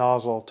upgrading the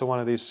nozzle to one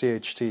of these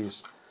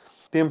CHTs.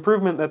 The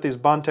improvement that these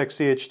Bondtech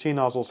CHT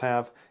nozzles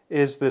have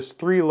is this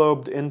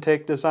 3-lobed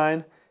intake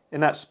design,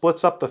 and that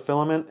splits up the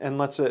filament and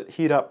lets it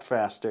heat up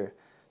faster.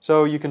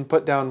 So you can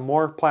put down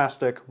more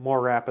plastic more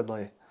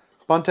rapidly.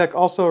 Bondtech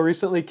also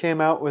recently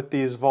came out with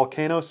these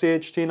Volcano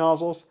CHT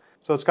nozzles.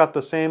 So it's got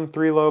the same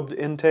 3-lobed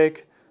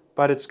intake,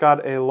 but it's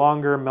got a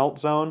longer melt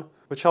zone,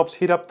 which helps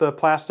heat up the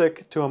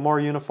plastic to a more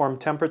uniform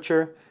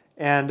temperature,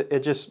 and it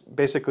just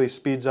basically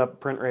speeds up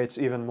print rates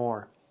even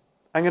more.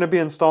 I'm going to be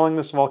installing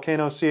this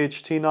Volcano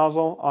CHT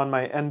nozzle on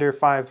my Ender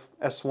 5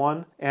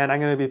 S1, and I'm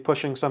going to be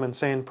pushing some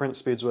insane print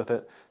speeds with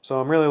it. So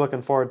I'm really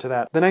looking forward to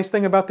that. The nice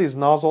thing about these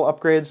nozzle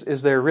upgrades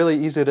is they're really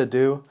easy to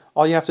do.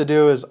 All you have to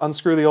do is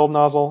unscrew the old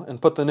nozzle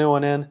and put the new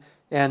one in,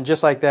 and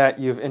just like that,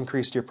 you've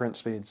increased your print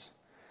speeds.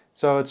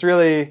 So it's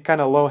really kind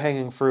of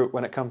low-hanging fruit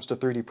when it comes to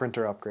 3D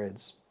printer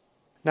upgrades.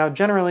 Now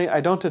generally,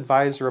 I don't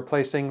advise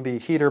replacing the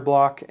heater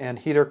block and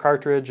heater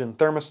cartridge and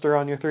thermistor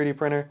on your 3D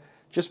printer,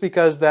 just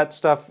because that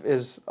stuff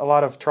is a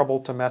lot of trouble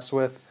to mess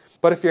with.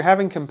 But if you're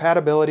having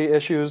compatibility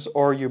issues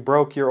or you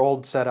broke your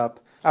old setup,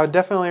 I would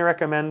definitely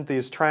recommend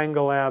these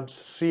Triangle Labs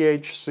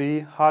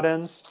CHC hot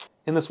ends.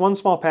 In this one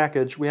small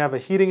package, we have a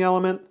heating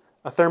element,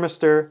 a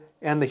thermistor,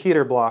 and the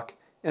heater block,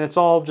 and it's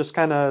all just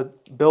kind of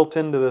built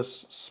into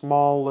this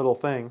small little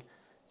thing.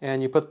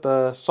 And you put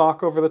the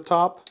sock over the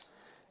top,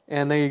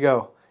 and there you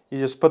go. You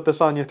just put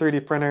this on your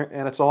 3D printer,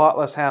 and it's a lot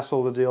less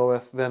hassle to deal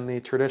with than the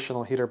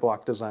traditional heater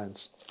block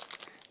designs.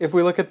 If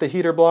we look at the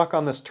heater block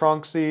on this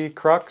Tronxy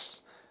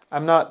Crux,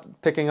 I'm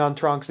not picking on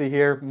Tronxy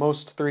here.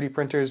 Most 3D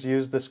printers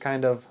use this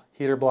kind of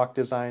heater block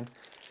design.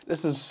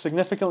 This is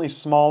significantly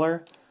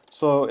smaller,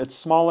 so it's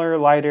smaller,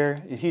 lighter,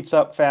 it heats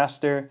up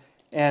faster,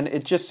 and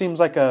it just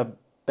seems like a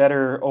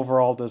better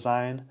overall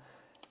design.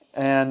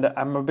 And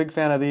I'm a big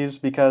fan of these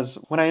because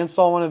when I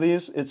install one of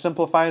these, it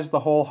simplifies the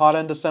whole hot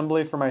end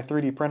assembly for my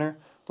 3D printer,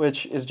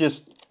 which is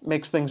just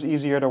makes things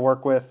easier to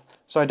work with.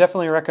 So I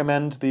definitely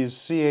recommend these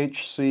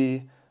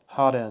CHC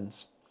hot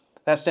ends.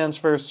 That stands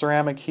for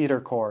ceramic heater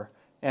core,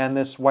 and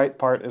this white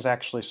part is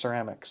actually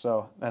ceramic,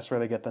 so that's where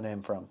they get the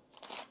name from.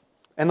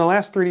 And the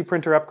last 3D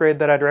printer upgrade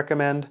that I'd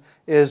recommend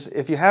is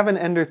if you have an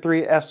Ender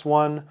 3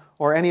 S1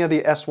 or any of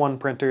the S1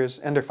 printers,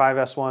 Ender 5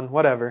 S1,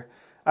 whatever,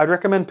 I'd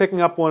recommend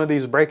picking up one of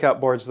these breakout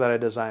boards that I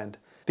designed.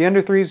 The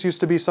Ender 3s used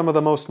to be some of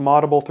the most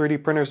moddable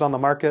 3D printers on the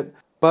market,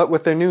 but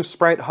with their new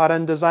Sprite hot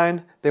end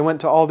design, they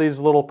went to all these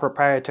little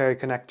proprietary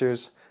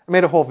connectors. I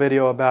made a whole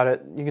video about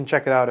it. You can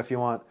check it out if you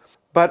want.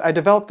 But I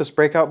developed this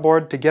breakout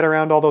board to get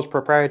around all those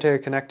proprietary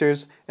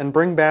connectors and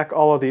bring back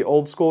all of the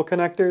old school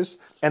connectors.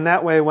 And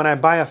that way, when I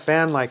buy a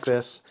fan like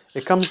this,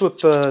 it comes with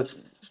the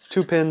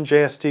 2-pin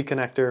JST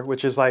connector,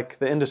 which is like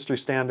the industry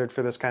standard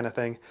for this kind of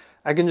thing.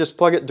 I can just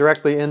plug it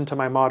directly into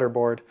my modder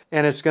board,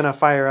 and it's going to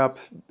fire up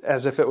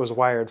as if it was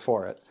wired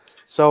for it.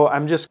 So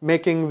I'm just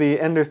making the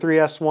Ender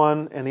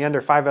 3S1 and the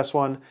Ender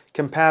 5S1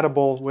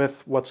 compatible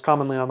with what's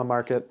commonly on the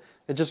market.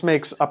 It just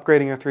makes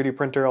upgrading your 3D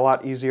printer a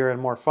lot easier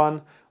and more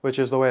fun, which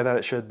is the way that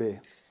it should be.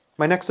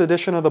 My next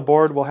edition of the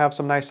board will have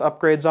some nice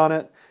upgrades on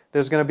it.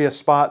 There's going to be a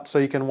spot so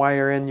you can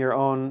wire in your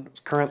own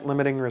current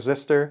limiting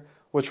resistor,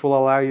 which will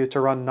allow you to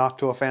run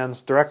Noctua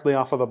fans directly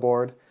off of the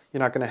board. You're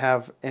not going to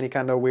have any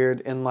kind of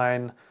weird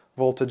inline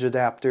voltage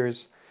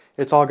adapters.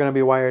 It's all going to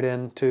be wired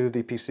into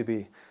the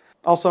PCB.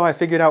 Also, I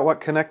figured out what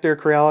connector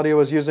Creality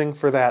was using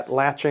for that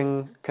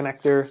latching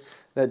connector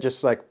that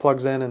just like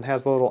plugs in and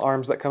has the little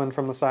arms that come in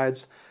from the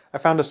sides. I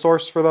found a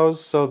source for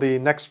those, so the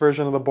next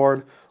version of the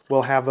board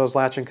will have those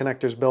latching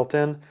connectors built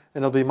in, and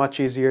it'll be much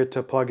easier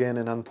to plug in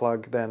and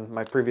unplug than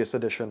my previous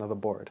edition of the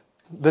board.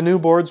 The new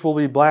boards will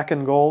be black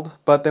and gold,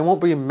 but they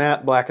won't be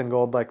matte black and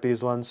gold like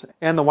these ones,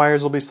 and the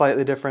wires will be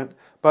slightly different,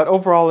 but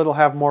overall it'll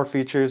have more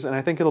features and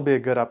I think it'll be a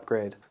good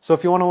upgrade. So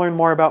if you want to learn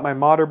more about my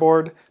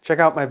motherboard, check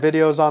out my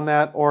videos on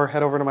that or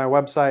head over to my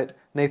website,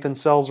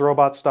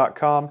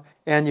 nathansellsrobots.com,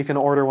 and you can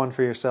order one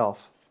for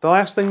yourself. The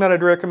last thing that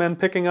I'd recommend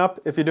picking up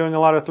if you're doing a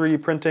lot of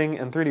 3D printing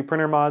and 3D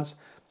printer mods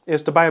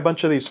is to buy a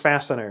bunch of these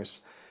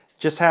fasteners.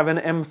 Just having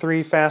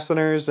M3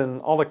 fasteners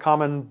and all the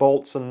common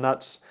bolts and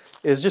nuts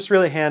is just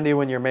really handy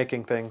when you're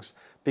making things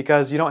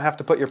because you don't have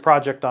to put your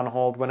project on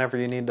hold whenever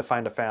you need to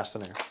find a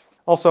fastener.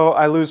 Also,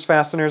 I lose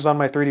fasteners on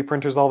my 3D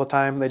printers all the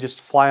time. They just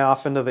fly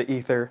off into the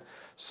ether.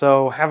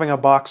 So having a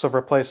box of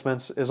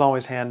replacements is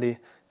always handy,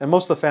 and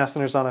most of the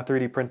fasteners on a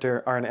 3D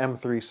printer are an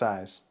M3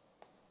 size.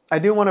 I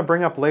do want to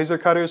bring up laser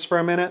cutters for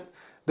a minute.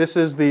 This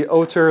is the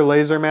Otter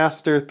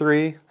LaserMaster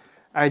 3.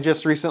 I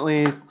just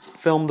recently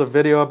filmed a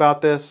video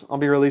about this. I'll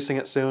be releasing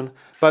it soon.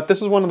 But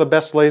this is one of the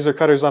best laser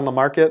cutters on the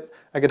market.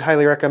 I could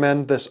highly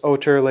recommend this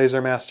Otter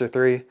LaserMaster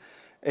 3.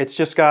 It's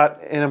just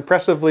got an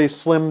impressively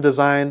slim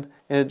design,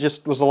 and it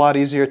just was a lot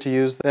easier to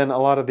use than a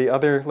lot of the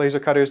other laser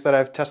cutters that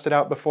I've tested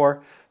out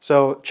before.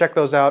 So check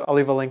those out. I'll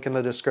leave a link in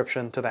the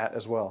description to that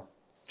as well.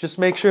 Just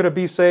make sure to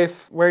be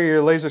safe, wear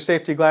your laser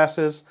safety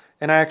glasses,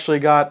 and I actually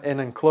got an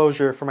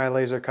enclosure for my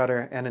laser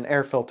cutter and an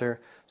air filter,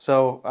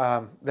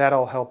 so that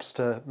all helps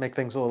to make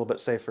things a little bit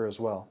safer as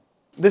well.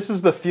 This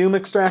is the fume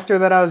extractor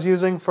that I was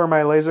using for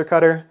my laser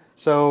cutter.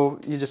 So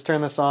you just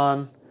turn this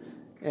on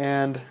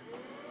and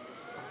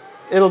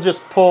it'll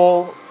just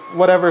pull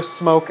whatever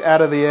smoke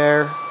out of the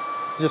air,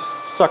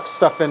 just sucks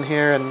stuff in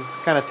here and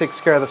kind of takes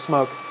care of the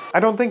smoke. I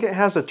don't think it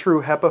has a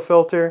true HEPA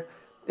filter.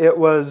 It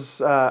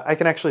was, I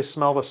can actually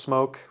smell the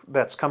smoke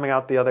that's coming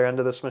out the other end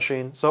of this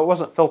machine, so it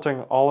wasn't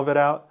filtering all of it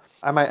out.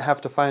 I might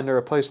have to find a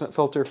replacement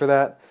filter for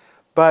that.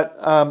 But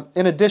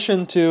in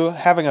addition to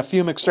having a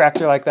fume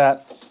extractor like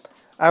that,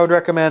 I would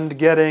recommend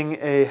getting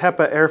a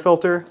HEPA air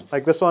filter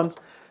like this one.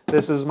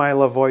 This is my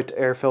Levoit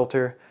air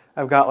filter.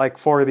 I've got like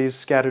 4 of these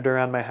scattered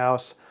around my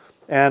house,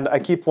 and I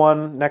keep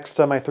one next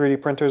to my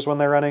 3D printers when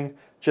they're running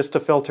just to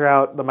filter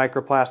out the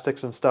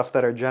microplastics and stuff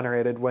that are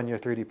generated when you're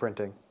 3D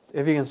printing.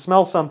 If you can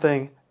smell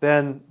something,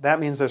 then that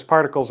means there's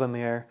particles in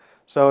the air.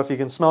 So if you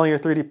can smell your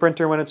 3D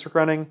printer when it's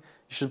running,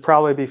 you should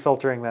probably be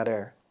filtering that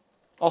air.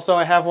 Also,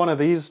 I have one of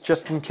these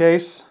just in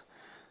case.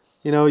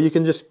 You know, you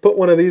can just put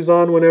one of these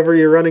on whenever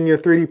you're running your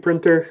 3D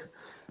printer.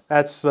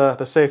 That's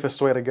the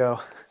safest way to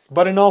go.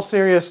 But in all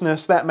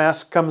seriousness, that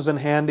mask comes in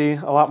handy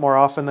a lot more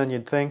often than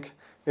you'd think.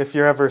 If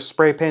you're ever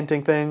spray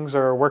painting things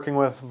or working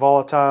with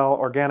volatile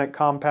organic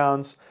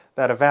compounds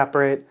that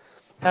evaporate,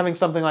 having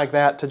something like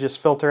that to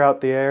just filter out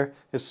the air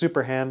is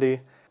super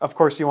handy. Of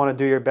course, you want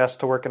to do your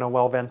best to work in a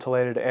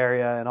well-ventilated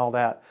area and all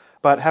that,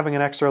 but having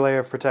an extra layer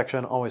of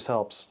protection always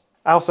helps.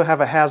 I also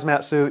have a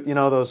hazmat suit, you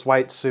know, those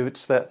white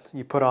suits that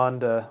you put on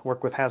to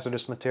work with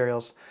hazardous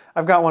materials.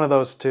 I've got one of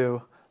those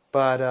too,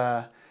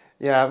 but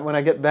yeah, when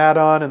I get that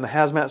on and the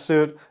hazmat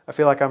suit, I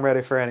feel like I'm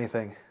ready for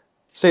anything.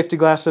 Safety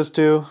glasses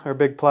too are a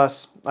big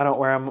plus. I don't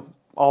wear them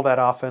all that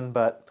often,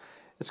 but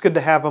it's good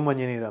to have them when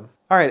you need them.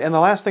 Alright, and the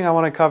last thing I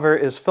want to cover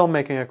is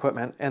filmmaking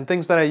equipment and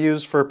things that I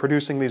use for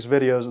producing these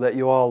videos that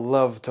you all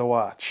love to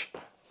watch.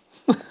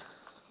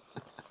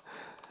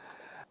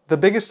 The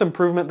biggest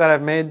improvement that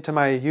I've made to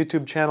my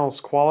YouTube channel's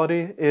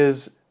quality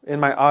is in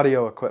my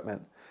audio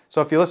equipment.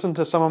 So if you listen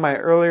to some of my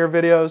earlier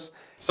videos...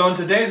 So in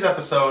today's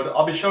episode,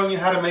 I'll be showing you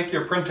how to make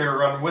your printer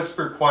run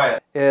whisper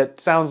quiet. It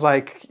sounds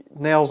like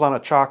nails on a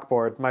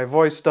chalkboard. My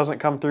voice doesn't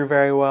come through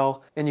very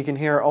well, and you can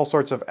hear all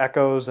sorts of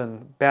echoes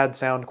and bad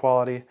sound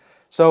quality.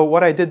 So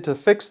what I did to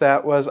fix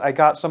that was I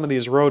got some of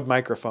these Rode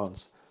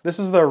microphones. This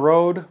is the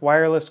Rode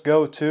Wireless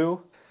Go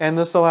 2, and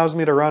this allows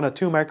me to run a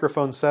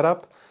 2-microphone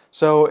setup.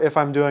 So if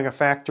I'm doing a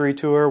factory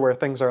tour where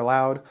things are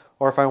loud,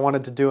 or if I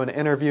wanted to do an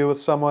interview with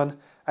someone,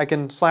 I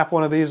can slap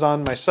one of these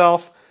on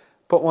myself,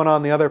 put one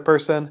on the other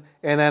person,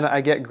 and then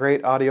I get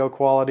great audio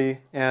quality,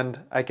 and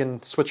I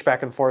can switch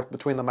back and forth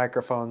between the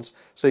microphones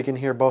so you can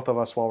hear both of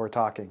us while we're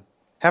talking.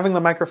 Having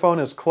the microphone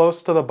as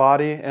close to the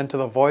body and to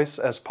the voice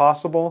as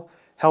possible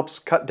helps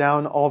cut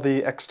down all the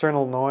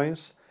external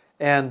noise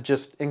and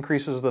just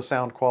increases the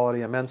sound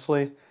quality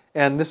immensely.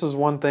 And this is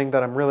one thing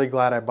that I'm really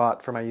glad I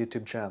bought for my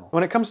YouTube channel.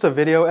 When it comes to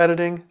video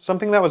editing,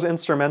 something that was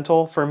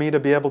instrumental for me to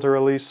be able to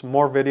release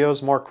more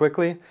videos more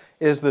quickly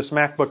is this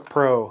MacBook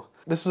Pro.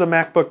 This is a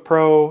MacBook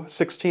Pro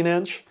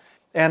 16-inch,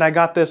 and I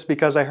got this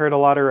because I heard a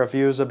lot of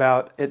reviews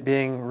about it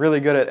being really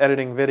good at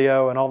editing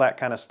video and all that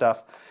kind of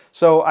stuff.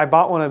 So I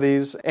bought one of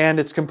these, and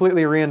it's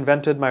completely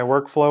reinvented my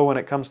workflow when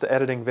it comes to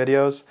editing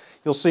videos.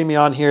 You'll see me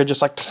on here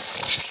just like,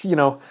 you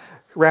know,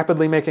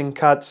 rapidly making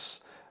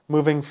cuts,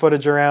 moving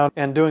footage around,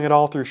 and doing it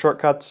all through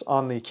shortcuts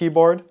on the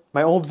keyboard.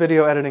 My old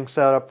video editing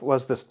setup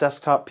was this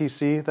desktop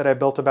PC that I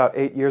built about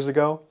 8 years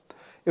ago.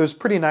 It was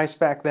pretty nice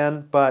back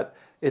then, but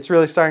it's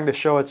really starting to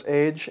show its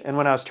age, and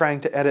when I was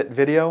trying to edit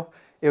video,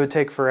 it would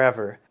take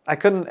forever. I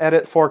couldn't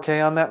edit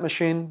 4K on that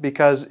machine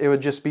because it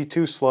would just be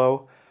too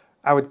slow.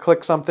 I would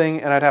click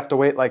something and I'd have to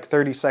wait like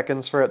 30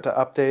 seconds for it to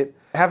update.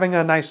 Having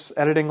a nice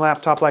editing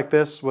laptop like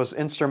this was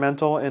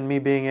instrumental in me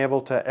being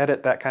able to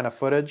edit that kind of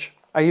footage.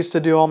 I used to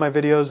do all my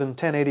videos in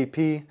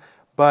 1080p,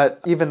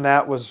 but even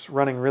that was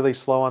running really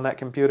slow on that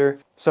computer.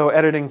 So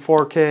editing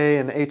 4K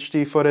and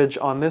HD footage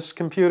on this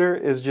computer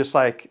is just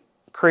like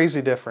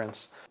crazy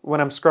difference. When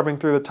I'm scrubbing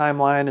through the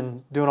timeline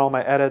and doing all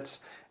my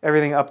edits,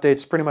 everything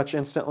updates pretty much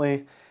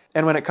instantly.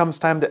 And when it comes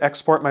time to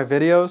export my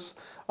videos,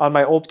 on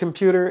my old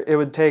computer, it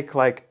would take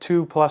like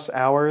 2+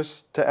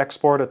 hours to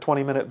export a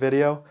 20-minute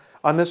video.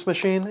 On this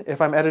machine,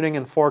 if I'm editing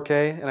in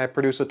 4K and I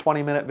produce a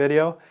 20-minute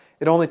video,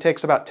 it only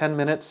takes about 10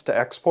 minutes to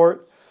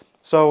export.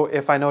 So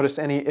if I notice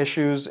any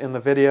issues in the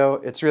video,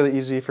 it's really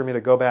easy for me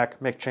to go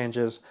back, make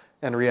changes,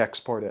 and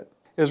re-export it.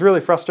 It was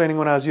really frustrating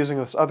when I was using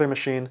this other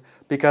machine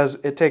because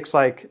it takes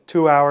like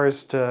 2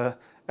 hours to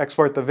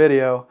export the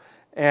video,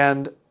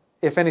 and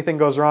if anything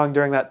goes wrong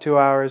during that 2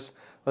 hours,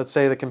 let's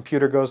say the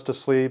computer goes to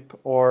sleep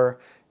or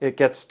it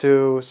gets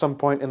to some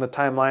point in the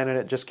timeline and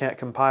it just can't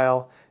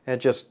compile and it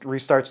just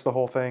restarts the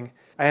whole thing,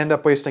 I end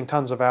up wasting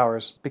tons of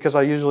hours because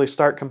I usually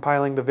start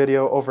compiling the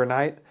video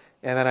overnight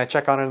and then I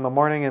check on it in the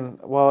morning and,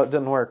 well, it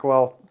didn't work.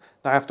 Well,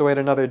 now I have to wait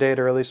another day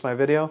to release my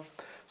video.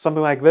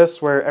 Something like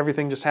this where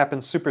everything just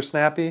happens super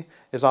snappy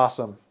is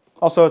awesome.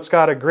 Also, it's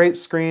got a great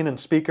screen and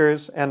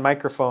speakers and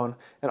microphone,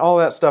 and all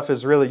that stuff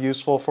is really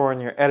useful for when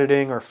you're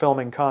editing or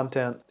filming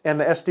content. And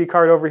the SD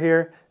card over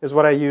here is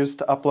what I use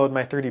to upload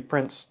my 3D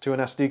prints to an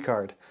SD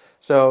card.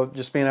 So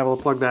just being able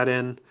to plug that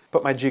in,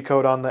 put my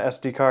G-code on the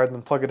SD card, and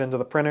then plug it into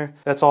the printer,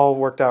 that's all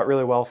worked out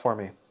really well for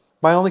me.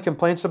 My only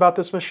complaints about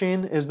this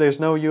machine is there's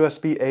no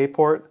USB-A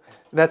port.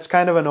 That's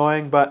kind of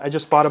annoying, but I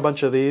just bought a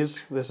bunch of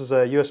these. This is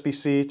a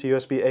USB-C to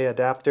USB-A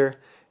adapter,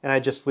 and I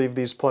just leave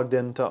these plugged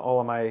into all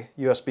of my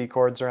USB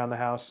cords around the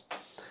house.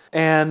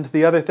 And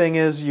the other thing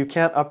is you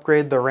can't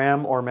upgrade the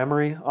RAM or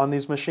memory on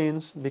these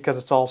machines because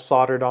it's all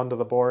soldered onto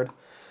the board.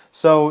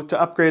 So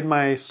to upgrade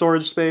my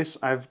storage space,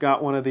 I've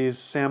got one of these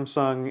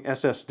Samsung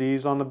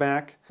SSDs on the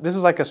back. This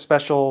is like a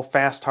special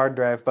fast hard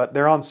drive, but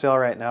they're on sale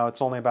right now.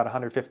 It's only about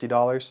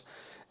 $150.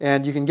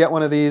 And you can get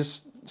one of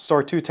these,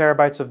 store 2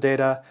 terabytes of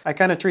data. I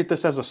kind of treat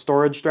this as a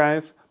storage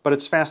drive, but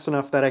it's fast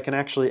enough that I can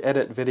actually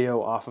edit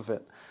video off of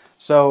it.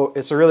 So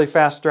it's a really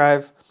fast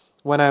drive.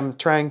 When I'm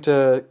trying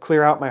to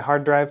clear out my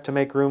hard drive to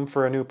make room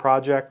for a new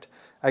project,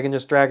 I can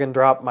just drag and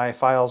drop my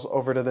files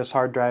over to this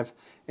hard drive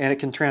and it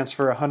can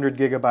transfer 100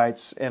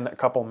 gigabytes in a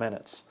couple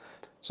minutes.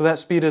 So that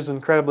speed is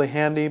incredibly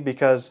handy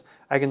because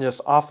I can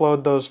just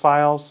offload those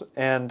files,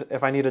 and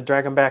if I need to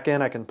drag them back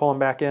in, I can pull them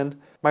back in.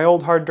 My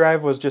old hard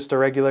drive was just a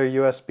regular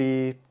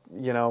USB,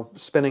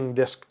 spinning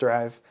disk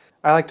drive.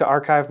 I like to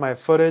archive my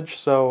footage,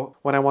 so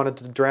when I wanted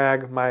to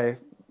drag my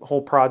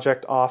whole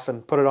project off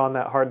and put it on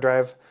that hard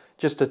drive,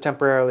 just to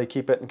temporarily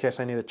keep it in case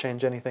I need to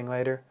change anything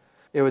later,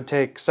 it would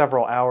take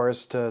several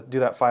hours to do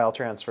that file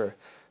transfer.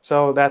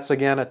 So that's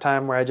again a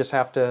time where I just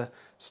have to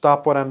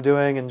stop what I'm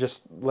doing and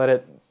just let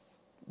it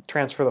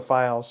transfer the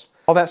files.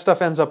 All that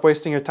stuff ends up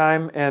wasting your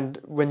time, and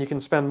when you can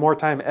spend more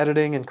time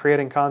editing and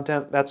creating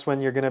content, that's when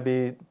you're going to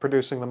be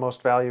producing the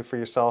most value for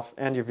yourself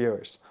and your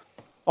viewers.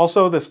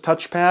 Also, this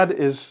touchpad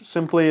is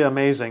simply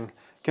amazing.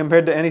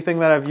 Compared to anything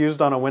that I've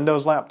used on a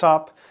Windows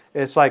laptop,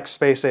 it's like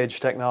space-age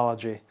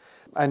technology.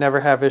 I never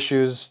have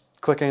issues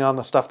clicking on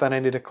the stuff that I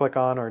need to click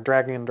on or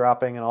dragging and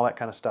dropping and all that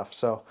kind of stuff.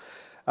 So,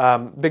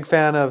 big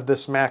fan of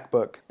this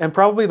MacBook. And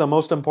probably the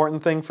most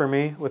important thing for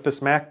me with this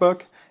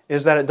MacBook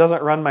is that it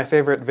doesn't run my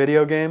favorite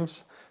video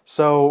games.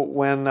 So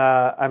when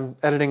I'm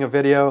editing a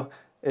video,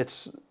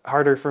 it's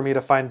harder for me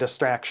to find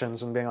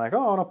distractions and being like, oh,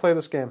 I want to play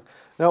this game.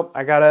 Nope,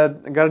 I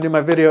gotta do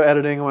my video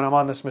editing when I'm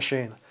on this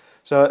machine.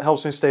 So it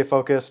helps me stay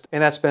focused,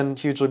 and that's been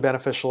hugely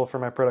beneficial for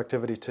my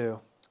productivity too.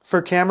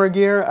 For camera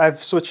gear,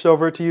 I've switched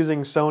over to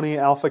using Sony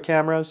Alpha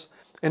cameras.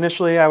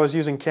 Initially, I was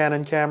using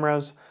Canon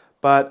cameras,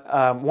 but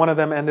one of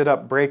them ended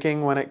up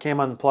breaking when it came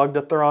unplugged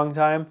at the wrong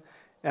time.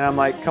 And I'm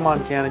like, come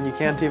on, Canon, you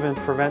can't even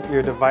prevent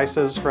your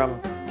devices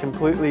from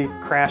completely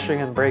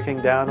crashing and breaking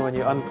down when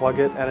you unplug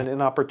it at an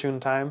inopportune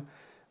time.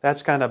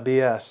 That's kind of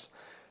BS.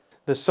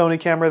 The Sony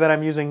camera that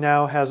I'm using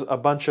now has a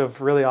bunch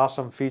of really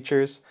awesome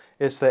features.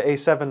 It's the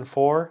A7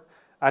 IV.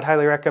 I'd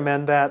highly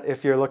recommend that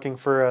if you're looking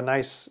for a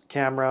nice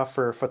camera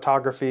for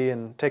photography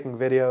and taking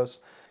videos.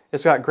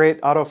 It's got great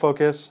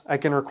autofocus. I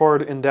can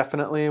record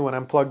indefinitely when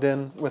I'm plugged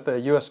in with a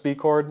USB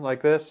cord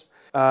like this.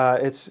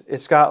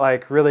 It's got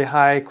like really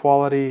high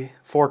quality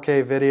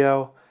 4K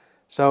video.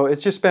 So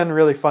it's just been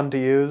really fun to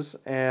use,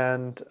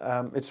 and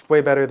it's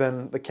way better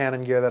than the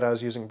Canon gear that I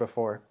was using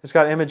before. It's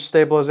got image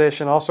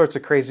stabilization, all sorts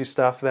of crazy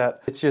stuff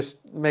that it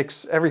just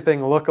makes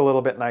everything look a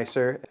little bit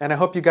nicer. And I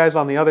hope you guys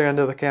on the other end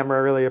of the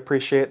camera really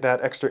appreciate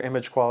that extra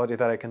image quality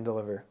that I can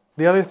deliver.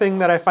 The other thing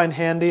that I find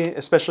handy,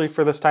 especially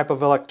for this type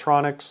of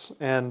electronics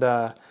and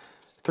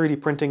 3D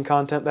printing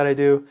content that I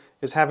do,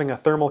 is having a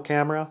thermal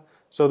camera.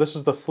 So this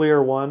is the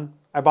FLIR 1.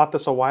 I bought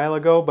this a while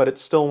ago, but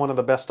it's still one of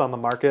the best on the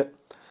market.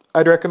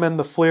 I'd recommend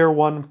the FLIR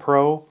 1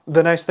 Pro.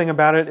 The nice thing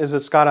about it is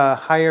it's got a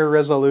higher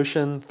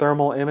resolution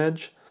thermal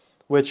image,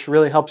 which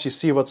really helps you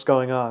see what's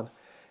going on.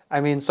 I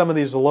mean, some of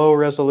these low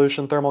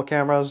resolution thermal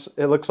cameras,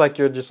 it looks like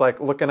you're just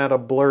like looking at a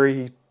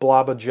blurry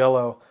blob of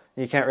jello.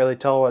 You can't really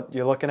tell what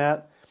you're looking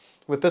at.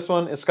 With this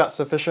one, it's got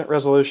sufficient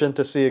resolution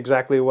to see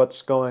exactly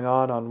what's going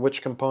on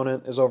which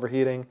component is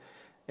overheating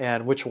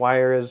and which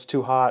wire is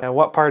too hot and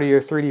what part of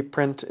your 3D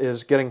print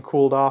is getting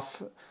cooled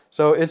off.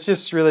 So it's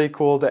just really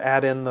cool to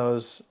add in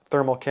those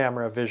thermal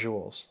camera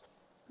visuals.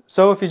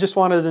 So if you just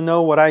wanted to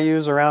know what I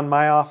use around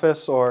my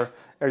office, or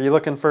are you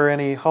looking for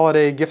any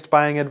holiday gift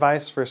buying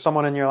advice for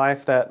someone in your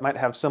life that might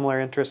have similar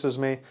interests as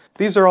me,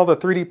 these are all the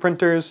 3D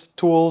printers,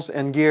 tools,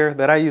 and gear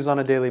that I use on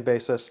a daily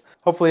basis.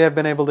 Hopefully I've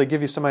been able to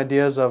give you some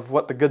ideas of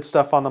what the good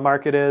stuff on the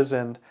market is,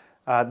 and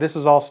this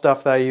is all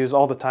stuff that I use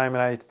all the time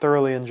and I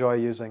thoroughly enjoy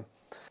using.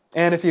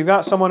 And if you've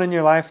got someone in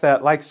your life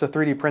that likes to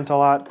 3D print a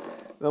lot,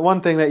 the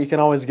one thing that you can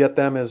always get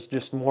them is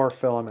just more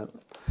filament.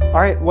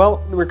 Alright,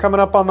 well, we're coming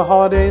up on the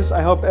holidays.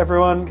 I hope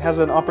everyone has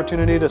an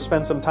opportunity to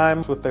spend some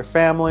time with their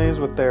families,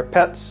 with their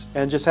pets,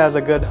 and just has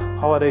a good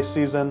holiday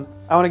season.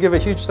 I want to give a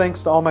huge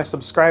thanks to all my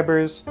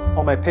subscribers,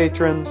 all my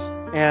patrons,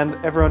 and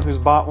everyone who's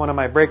bought one of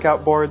my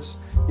breakout boards.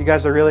 You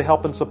guys are really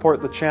helping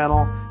support the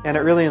channel, and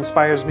it really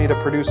inspires me to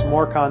produce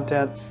more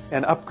content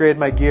and upgrade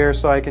my gear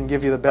so I can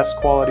give you the best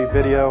quality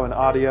video and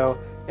audio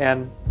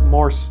and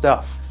more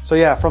stuff. So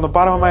yeah, from the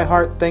bottom of my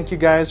heart, thank you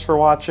guys for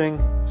watching.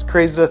 It's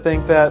crazy to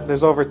think that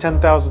there's over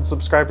 10,000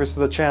 subscribers to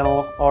the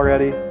channel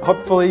already.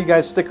 Hopefully you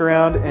guys stick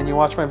around and you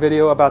watch my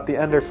video about the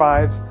Ender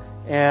 5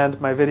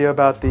 and my video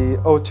about the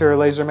Otur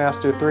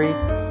LaserMaster 3.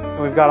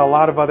 And we've got a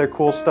lot of other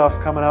cool stuff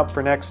coming up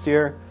for next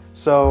year.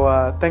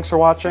 So thanks for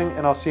watching,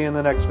 and I'll see you in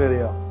the next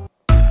video.